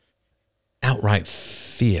outright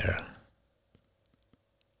fear.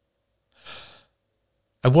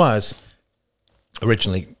 I was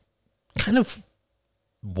originally kind of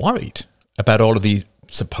worried about all of the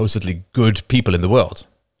supposedly good people in the world,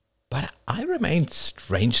 but I remained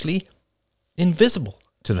strangely invisible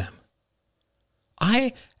to them.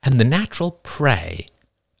 I am the natural prey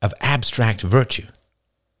of abstract virtue,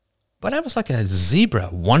 but I was like a zebra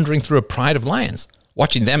wandering through a pride of lions,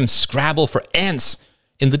 watching them scrabble for ants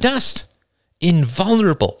in the dust,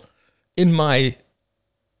 invulnerable in my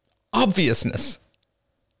obviousness.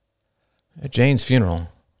 At Jane's funeral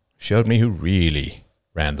showed me who really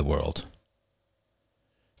ran the world.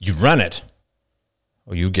 You run it,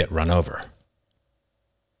 or you get run over.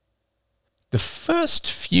 The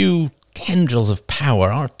first few tendrils of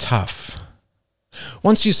power are tough.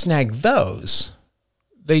 Once you snag those,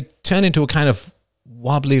 they turn into a kind of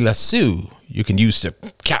wobbly lasso you can use to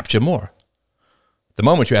capture more. The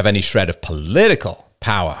moment you have any shred of political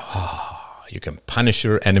power, you can punish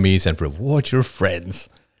your enemies and reward your friends.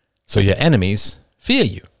 So your enemies fear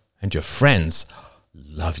you, and your friends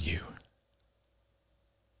love you.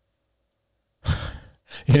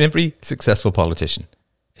 In every successful politician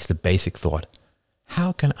is the basic thought,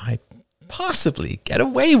 how can I possibly get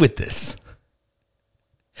away with this?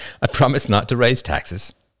 I promised not to raise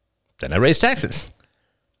taxes. Then I raised taxes.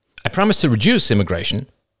 I promised to reduce immigration.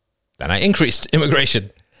 Then I increased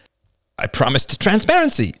immigration. I promised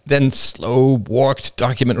transparency. Then slow-walked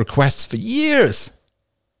document requests for years.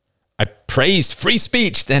 I praised free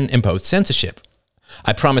speech, then imposed censorship.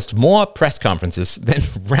 I promised more press conferences, then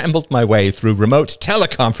rambled my way through remote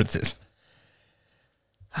teleconferences.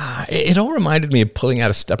 It all reminded me of pulling out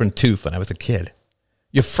a stubborn tooth when I was a kid.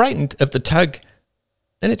 You're frightened of the tug,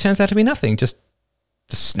 then it turns out to be nothing, just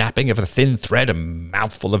the snapping of a thin thread, a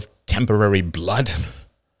mouthful of temporary blood.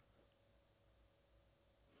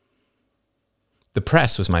 The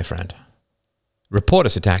press was my friend.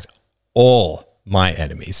 Reporters attacked all my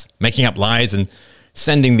enemies, making up lies and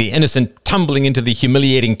sending the innocent tumbling into the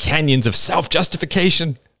humiliating canyons of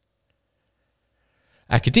self-justification.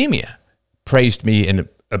 Academia praised me in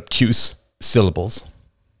obtuse syllables.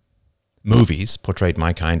 Movies portrayed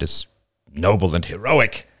my kind as noble and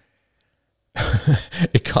heroic.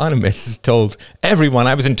 Economists told everyone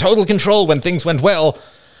I was in total control when things went well,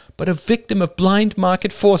 but a victim of blind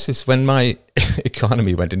market forces when my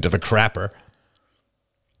economy went into the crapper.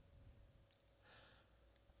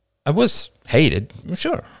 I was hated,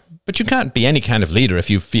 sure, but you can't be any kind of leader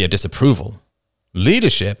if you fear disapproval.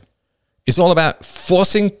 Leadership is all about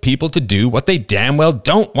forcing people to do what they damn well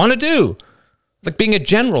don't want to do. Like being a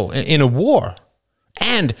general in a war.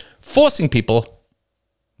 And forcing people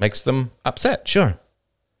makes them upset, sure.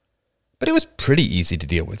 But it was pretty easy to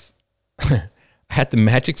deal with. I had the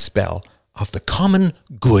magic spell of the common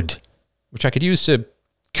good, which I could use to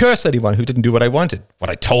curse anyone who didn't do what I wanted, what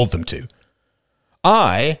I told them to.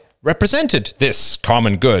 I represented this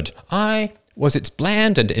common good. I was its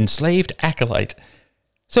bland and enslaved acolyte.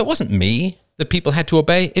 So it wasn't me that people had to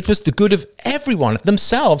obey. It was the good of everyone,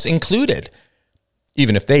 themselves included,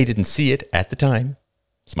 even if they didn't see it at the time.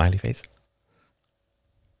 Smiley face.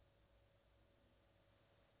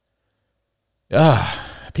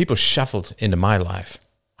 People shuffled into my life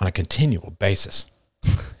on a continual basis.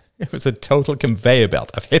 It was a total conveyor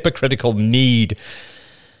belt of hypocritical need.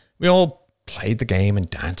 We all played the game and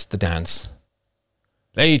danced the dance.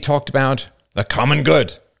 They talked about the common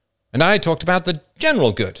good, and I talked about the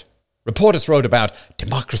general good. Reporters wrote about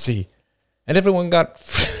democracy, and everyone got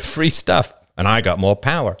free stuff, and I got more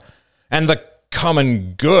power. And the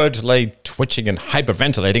common good lay twitching and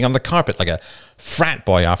hyperventilating on the carpet like a frat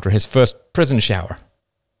boy after his first prison shower.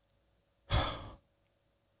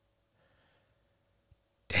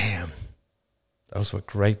 Damn, those were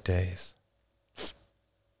great days.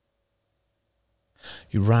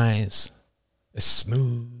 You rise as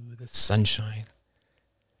smooth as sunshine,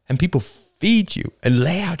 and people feed you and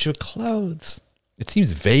lay out your clothes. It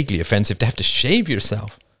seems vaguely offensive to have to shave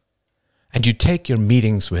yourself. And you take your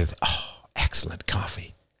meetings with, excellent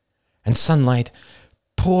coffee. And sunlight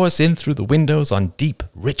pours in through the windows on deep,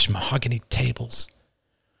 rich mahogany tables.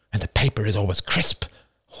 And the paper is always crisp.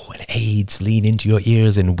 And aides lean into your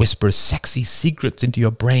ears and whisper sexy secrets into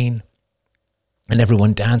your brain. And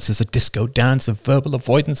everyone dances a disco dance of verbal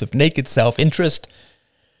avoidance of naked self-interest.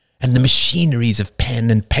 And the machineries of pen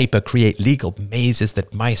and paper create legal mazes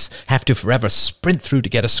that mice have to forever sprint through to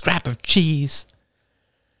get a scrap of cheese.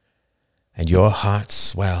 And your heart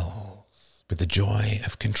swells with the joy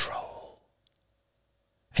of control.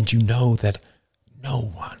 And you know that no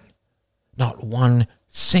one, not one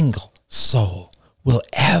single soul, will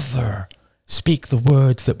ever speak the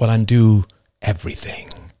words that will undo everything.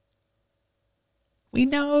 We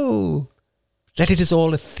know that it is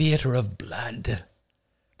all a theater of blood,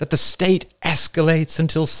 that the state escalates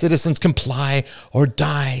until citizens comply or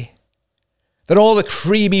die, that all the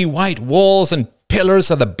creamy white walls and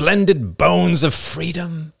pillars are the blended bones of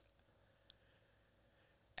freedom.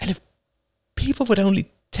 And if people would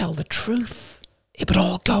only tell the truth, it would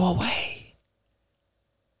all go away.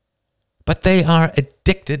 But they are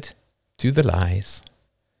addicted to the lies.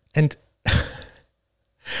 And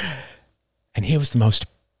here was the most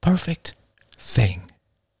perfect thing.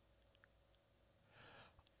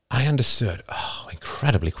 I understood,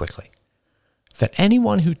 incredibly quickly, that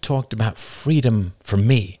anyone who talked about freedom from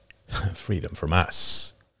me, freedom from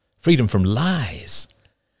us, freedom from lies,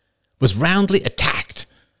 was roundly attacked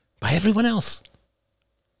by everyone else.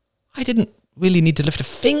 I didn't really need to lift a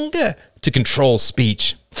finger to control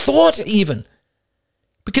speech, thought even,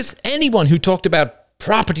 because anyone who talked about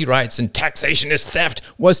property rights and taxation as theft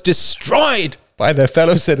was destroyed by their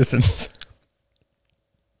fellow citizens.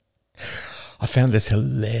 I found this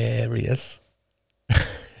hilarious.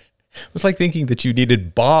 It was like thinking that you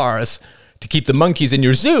needed bars to keep the monkeys in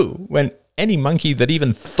your zoo, when any monkey that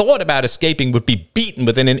even thought about escaping would be beaten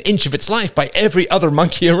within an inch of its life by every other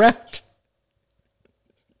monkey around.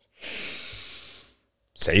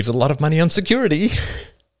 Saves a lot of money on security.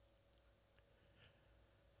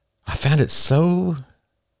 I found it so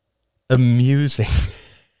amusing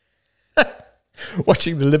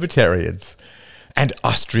watching the libertarians and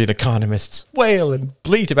Austrian economists wail and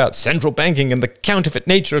bleat about central banking and the counterfeit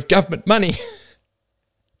nature of government money.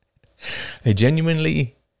 They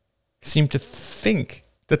genuinely seem to think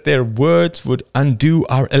that their words would undo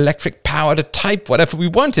our electric power to type whatever we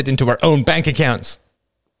wanted into our own bank accounts.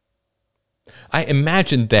 I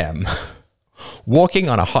imagined them walking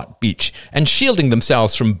on a hot beach and shielding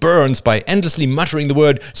themselves from burns by endlessly muttering the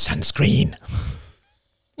word sunscreen.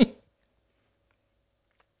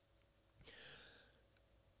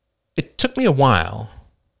 It took me a while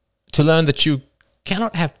to learn that you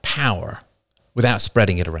cannot have power without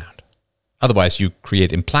spreading it around. Otherwise, you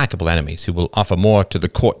create implacable enemies who will offer more to the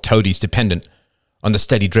court toadies dependent on the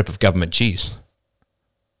steady drip of government cheese.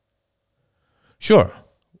 Sure,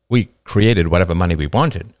 we created whatever money we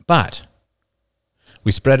wanted, but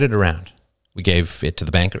we spread it around. We gave it to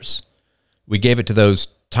the bankers. We gave it to those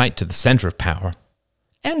tight to the center of power.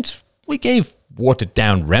 And we gave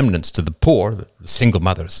watered-down remnants to the poor, the single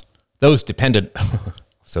mothers, those dependent,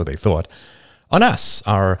 so they thought, on us,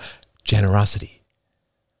 our generosity.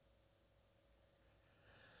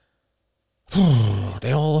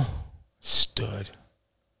 They all stood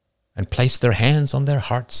and placed their hands on their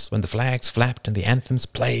hearts when the flags flapped and the anthems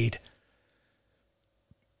played,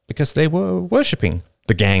 because they were worshipping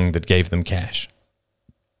the gang that gave them cash.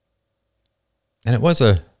 And it was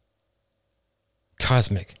a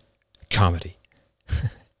cosmic comedy.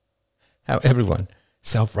 How everyone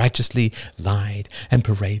self-righteously lied and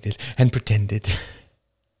paraded and pretended.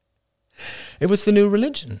 It was the new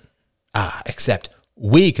religion. Except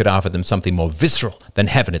we could offer them something more visceral than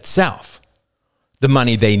heaven itself. The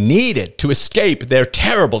money they needed to escape their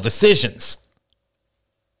terrible decisions.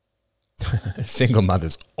 Single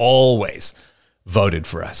mothers always voted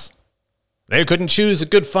for us. They couldn't choose a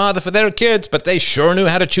good father for their kids, but they sure knew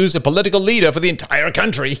how to choose a political leader for the entire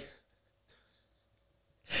country.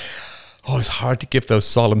 Oh, it's hard to give those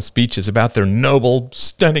solemn speeches about their noble,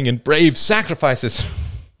 stunning, and brave sacrifices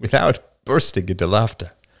without bursting into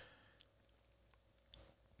laughter.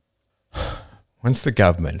 Once the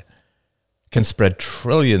government can spread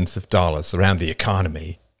trillions of dollars around the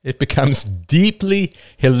economy, it becomes deeply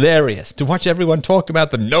hilarious to watch everyone talk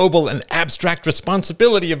about the noble and abstract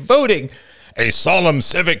responsibility of voting, a solemn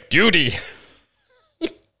civic duty.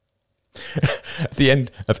 At the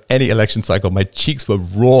end of any election cycle, my cheeks were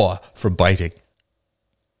raw from biting.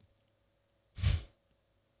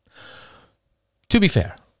 To be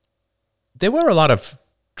fair, there were a lot of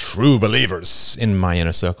true believers in my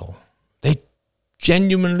inner circle. They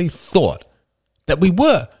genuinely thought that we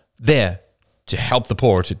were there to help the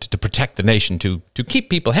poor, to protect the nation, to keep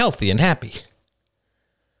people healthy and happy.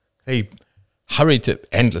 They hurried to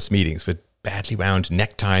endless meetings with badly wound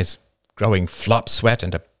neckties, growing flop sweat,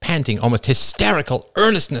 and a panting, almost hysterical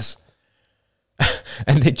earnestness.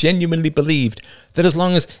 And they genuinely believed that as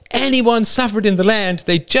long as anyone suffered in the land,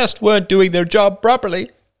 they just weren't doing their job properly.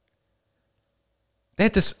 They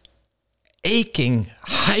had this aching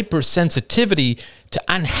hypersensitivity to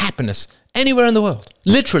unhappiness anywhere in the world.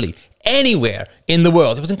 Literally anywhere in the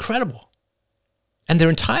world. It was incredible. And their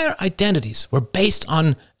entire identities were based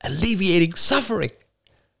on alleviating suffering,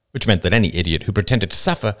 which meant that any idiot who pretended to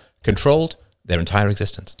suffer controlled their entire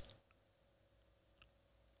existence.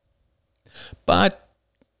 But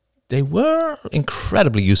they were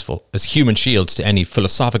incredibly useful as human shields to any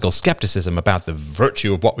philosophical skepticism about the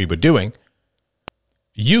virtue of what we were doing.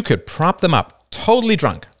 You could prop them up totally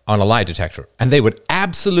drunk on a lie detector, and they would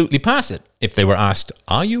absolutely pass it if they were asked,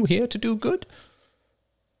 "Are you here to do good?"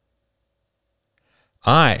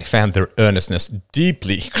 I found their earnestness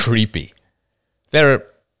deeply creepy. Their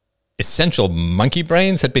essential monkey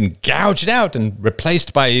brains had been gouged out and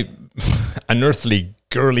replaced by unearthly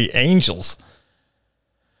girly angels.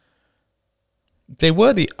 They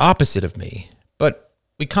were the opposite of me, but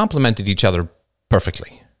we complemented each other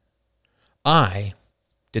perfectly. I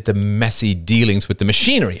did the messy dealings with the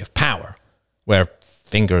machinery of power, where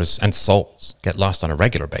fingers and souls get lost on a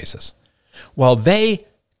regular basis, while they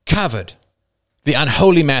covered the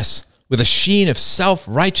unholy mess with a sheen of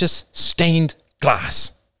self-righteous stained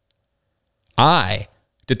glass. I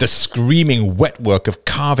did the screaming wet work of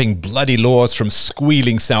carving bloody laws from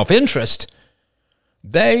squealing self-interest.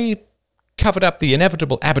 They covered up the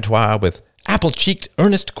inevitable abattoir with apple-cheeked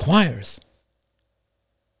earnest choirs.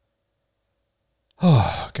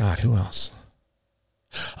 Oh, God, who else?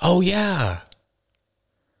 Oh, yeah.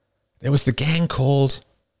 There was the gang called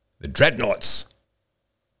the Dreadnoughts.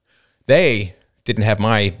 They didn't have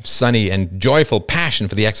my sunny and joyful passion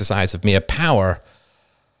for the exercise of mere power.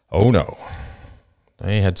 Oh, no.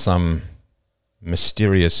 They had some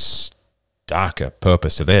mysterious, darker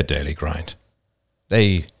purpose to their daily grind.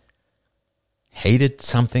 They hated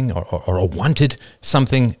something or wanted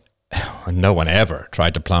something. No one ever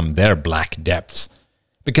tried to plumb their black depths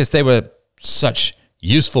because they were such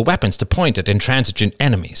useful weapons to point at intransigent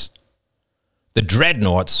enemies. The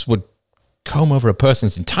Dreadnoughts would comb over a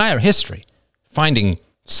person's entire history, finding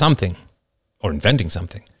something or inventing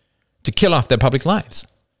something to kill off their public lives.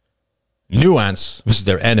 Nuance was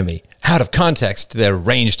their enemy, out of context, their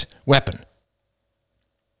ranged weapon.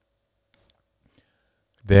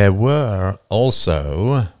 There were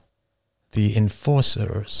also the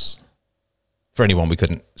Enforcers, for anyone we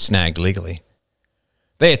couldn't snag legally.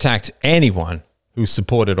 They attacked anyone who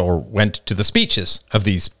supported or went to the speeches of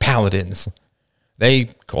these paladins.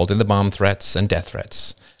 They called in the bomb threats and death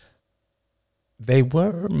threats. They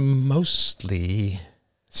were mostly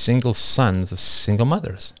single sons of single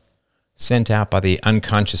mothers, sent out by the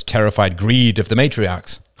unconscious, terrified greed of the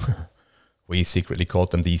matriarchs. We secretly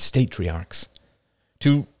called them the statriarchs,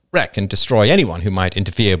 to wreck and destroy anyone who might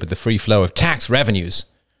interfere with the free flow of tax revenues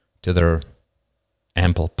to their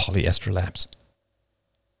ample polyester laps.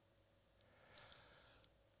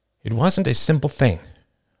 It wasn't a simple thing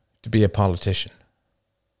to be a politician.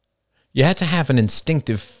 You had to have an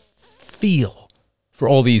instinctive feel for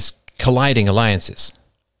all these colliding alliances.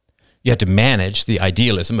 You had to manage the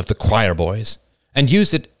idealism of the choir boys and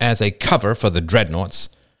use it as a cover for the dreadnoughts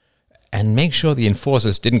and make sure the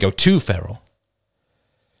enforcers didn't go too feral.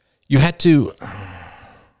 You had to,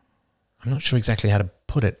 I'm not sure exactly how to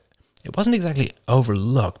put it. It wasn't exactly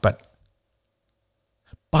overlook, but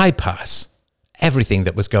bypass everything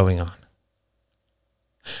that was going on.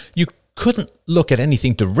 You couldn't look at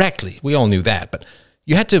anything directly. We all knew that, but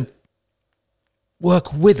you had to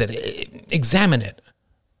work with it, examine it.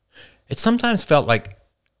 It sometimes felt like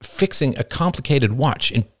fixing a complicated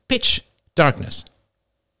watch in pitch darkness.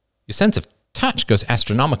 Your sense of touch goes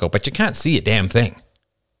astronomical, but you can't see a damn thing.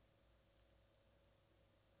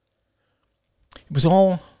 It was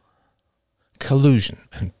all collusion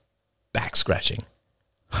and back scratching.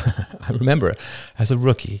 I remember as a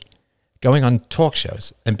rookie going on talk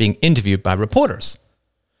shows and being interviewed by reporters.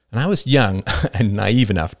 And I was young and naive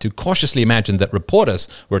enough to cautiously imagine that reporters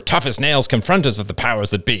were tough as nails confronters of the powers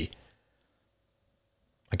that be.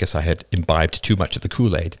 I guess I had imbibed too much of the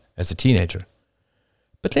Kool-Aid as a teenager.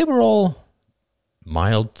 But they were all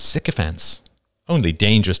mild sycophants, only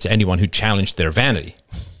dangerous to anyone who challenged their vanity,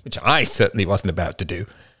 which I certainly wasn't about to do.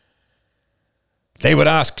 They would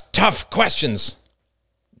ask tough questions,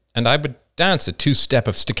 and I would dance a two-step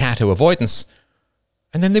of staccato avoidance,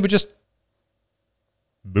 and then they would just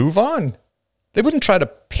move on. They wouldn't try to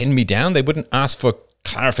pin me down. They wouldn't ask for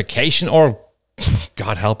clarification or,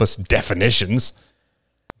 God help us, definitions.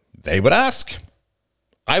 They would ask.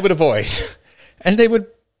 I would avoid. And they would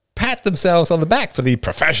pat themselves on the back for the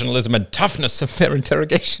professionalism and toughness of their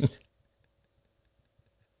interrogation.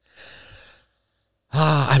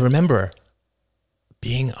 I remember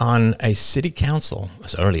being on a city council, it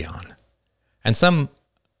was early on, and some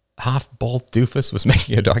half-bald doofus was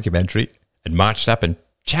making a documentary and marched up and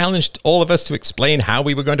challenged all of us to explain how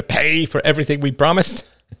we were going to pay for everything we promised.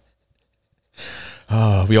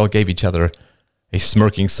 We all gave each other a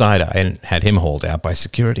smirking side-eye and had him hauled out by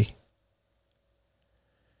security.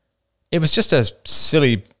 It was just a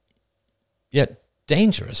silly, yet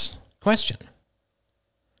dangerous question.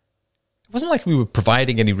 It wasn't like we were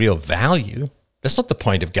providing any real value. That's not the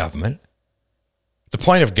point of government. The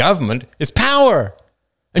point of government is power.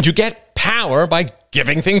 And you get power by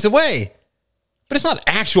giving things away. But it's not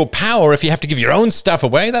actual power if you have to give your own stuff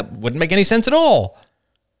away. That wouldn't make any sense at all.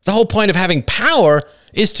 The whole point of having power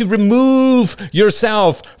is to remove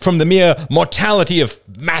yourself from the mere mortality of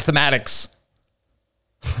mathematics.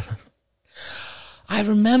 I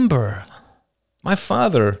remember my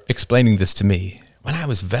father explaining this to me when I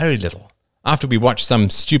was very little, after we watched some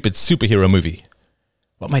stupid superhero movie,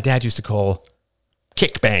 what my dad used to call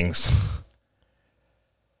kickbangs.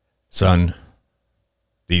 Son,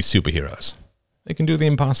 these superheroes, they can do the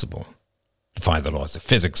impossible. Defy the laws of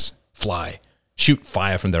physics, fly, shoot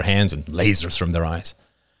fire from their hands and lasers from their eyes.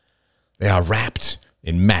 They are wrapped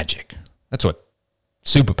in magic. That's what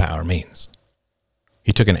superpower means.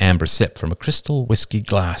 He took an amber sip from a crystal whiskey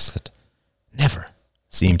glass that never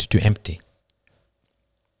seemed to empty.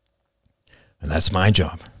 And that's my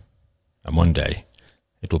job. And one day,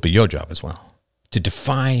 it will be your job as well. To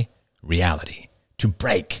defy reality, to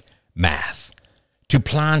break math, to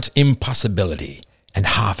plant impossibility and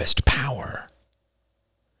harvest power.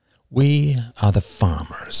 We are the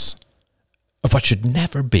farmers of what should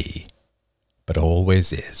never be, but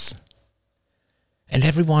always is. And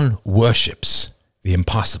everyone worships the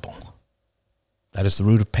impossible. That is the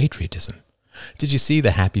root of patriotism. Did you see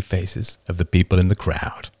the happy faces of the people in the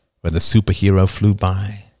crowd when the superhero flew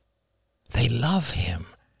by? They love him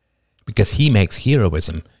because he makes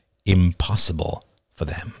heroism impossible for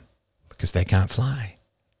them because they can't fly.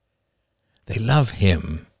 They love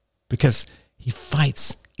him because he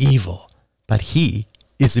fights evil, but he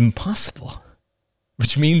is impossible,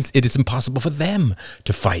 which means it is impossible for them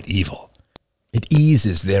to fight evil. It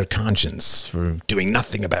eases their conscience for doing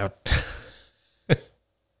nothing about.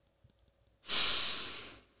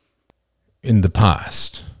 In the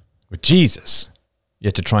past, with Jesus, you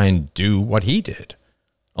had to try and do what he did.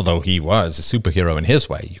 Although he was a superhero in his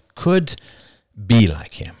way, you could be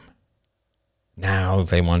like him. Now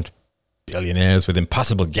they want billionaires with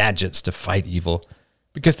impossible gadgets to fight evil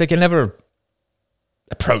because they can never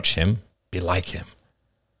approach him, be like him.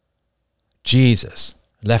 Jesus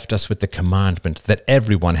left us with the commandment that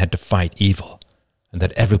everyone had to fight evil and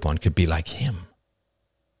that everyone could be like him.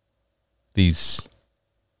 These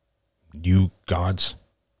new gods,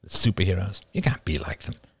 the superheroes, you can't be like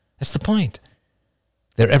them. That's the point.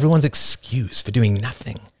 They're everyone's excuse for doing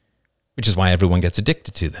nothing, which is why everyone gets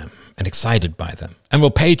addicted to them and excited by them and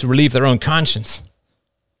will pay to relieve their own conscience.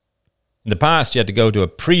 In the past, you had to go to a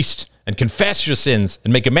priest and confess your sins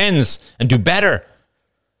and make amends and do better.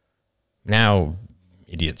 Now,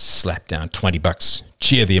 idiots slap down $20,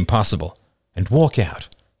 cheer the impossible, and walk out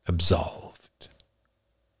absolved.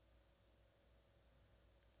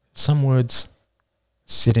 Some words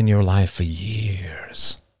sit in your life for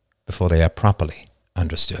years before they are properly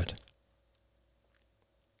understood.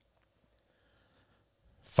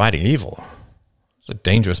 Fighting evil is a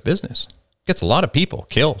dangerous business. It gets a lot of people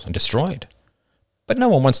killed and destroyed. But no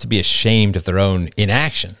one wants to be ashamed of their own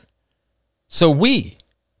inaction. So we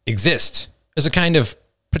exist as a kind of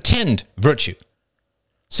pretend virtue.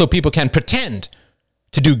 So people can pretend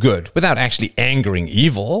to do good without actually angering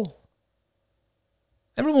evil.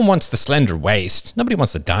 Everyone wants the slender waist. Nobody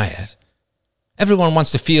wants the diet. Everyone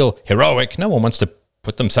wants to feel heroic. No one wants to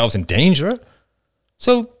put themselves in danger.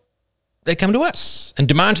 So they come to us and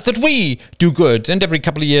demand that we do good. And every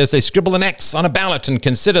couple of years they scribble an X on a ballot and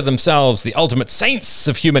consider themselves the ultimate saints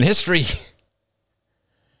of human history.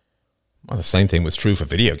 Well, the same thing was true for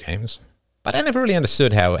video games. But I never really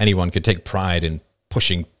understood how anyone could take pride in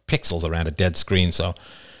pushing pixels around a dead screen, so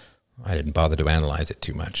I didn't bother to analyze it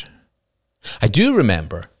too much. I do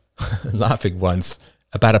remember laughing once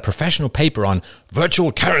about a professional paper on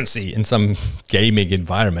virtual currency in some gaming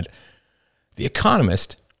environment. The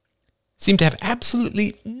Economist seemed to have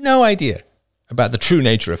absolutely no idea about the true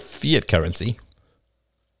nature of fiat currency.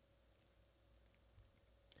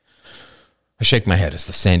 I shake my head as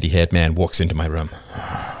the sandy-haired man walks into my room.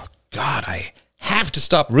 Oh, God, I have to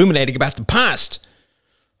stop ruminating about the past.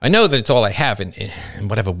 I know that it's all I have in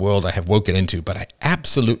whatever world I have woken into, but I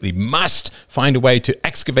absolutely must find a way to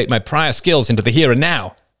excavate my prior skills into the here and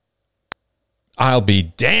now. I'll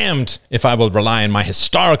be damned if I will rely on my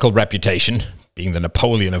historical reputation, being the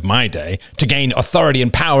Napoleon of my day, to gain authority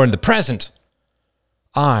and power in the present.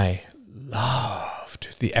 I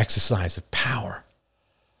loved the exercise of power.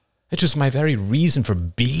 It was my very reason for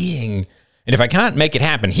being. And if I can't make it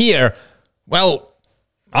happen here, well,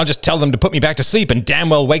 I'll just tell them to put me back to sleep and damn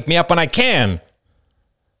well wake me up when I can.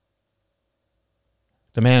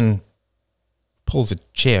 The man pulls a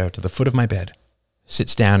chair to the foot of my bed,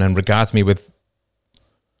 sits down and regards me with,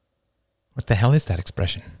 what the hell is that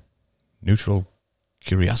expression? Neutral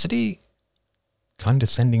curiosity?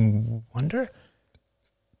 Condescending wonder?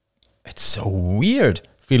 It's so weird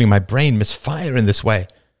feeling my brain misfire in this way.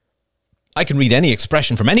 I can read any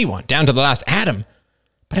expression from anyone, down to the last atom,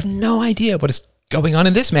 but I have no idea what is going on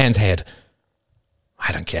in this man's head.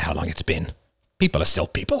 I don't care how long it's been. People are still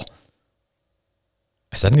people.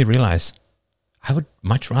 I suddenly realize I would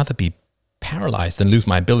much rather be paralyzed than lose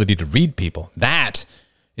my ability to read people. That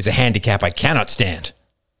is a handicap I cannot stand.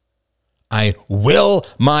 I will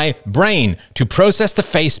my brain to process the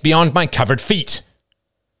face beyond my covered feet.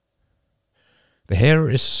 The hair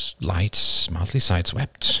is light, mildly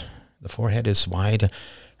sideswept. The forehead is wide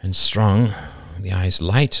and strong. The eyes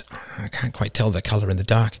light. I can't quite tell the color in the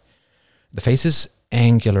dark. The face is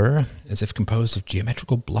angular, as if composed of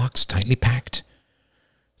geometrical blocks tightly packed.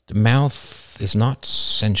 The mouth is not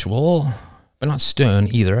sensual, but not stern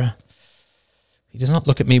either. He does not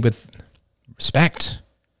look at me with respect,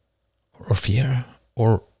 or fear,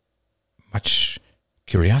 or much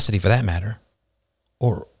curiosity for that matter,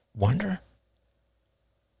 or wonder.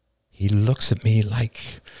 He looks at me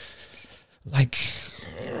like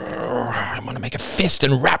I want to make a fist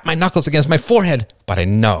and rap my knuckles against my forehead, but I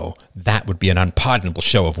know that would be an unpardonable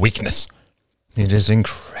show of weakness. It is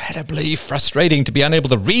incredibly frustrating to be unable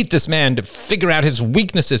to read this man, to figure out his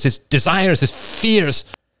weaknesses, his desires, his fears.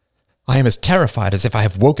 I am as terrified as if I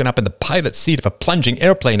have woken up in the pilot's seat of a plunging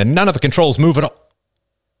airplane and none of the controls move at all.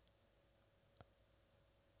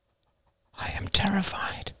 I am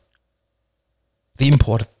terrified. The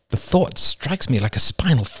import of the thought strikes me like a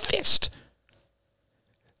spinal fist.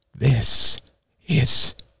 This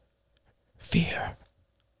is fear.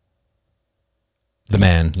 The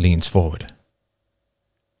man leans forward.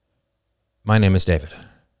 My name is David.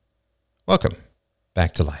 Welcome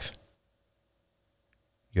back to life.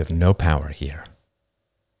 You have no power here.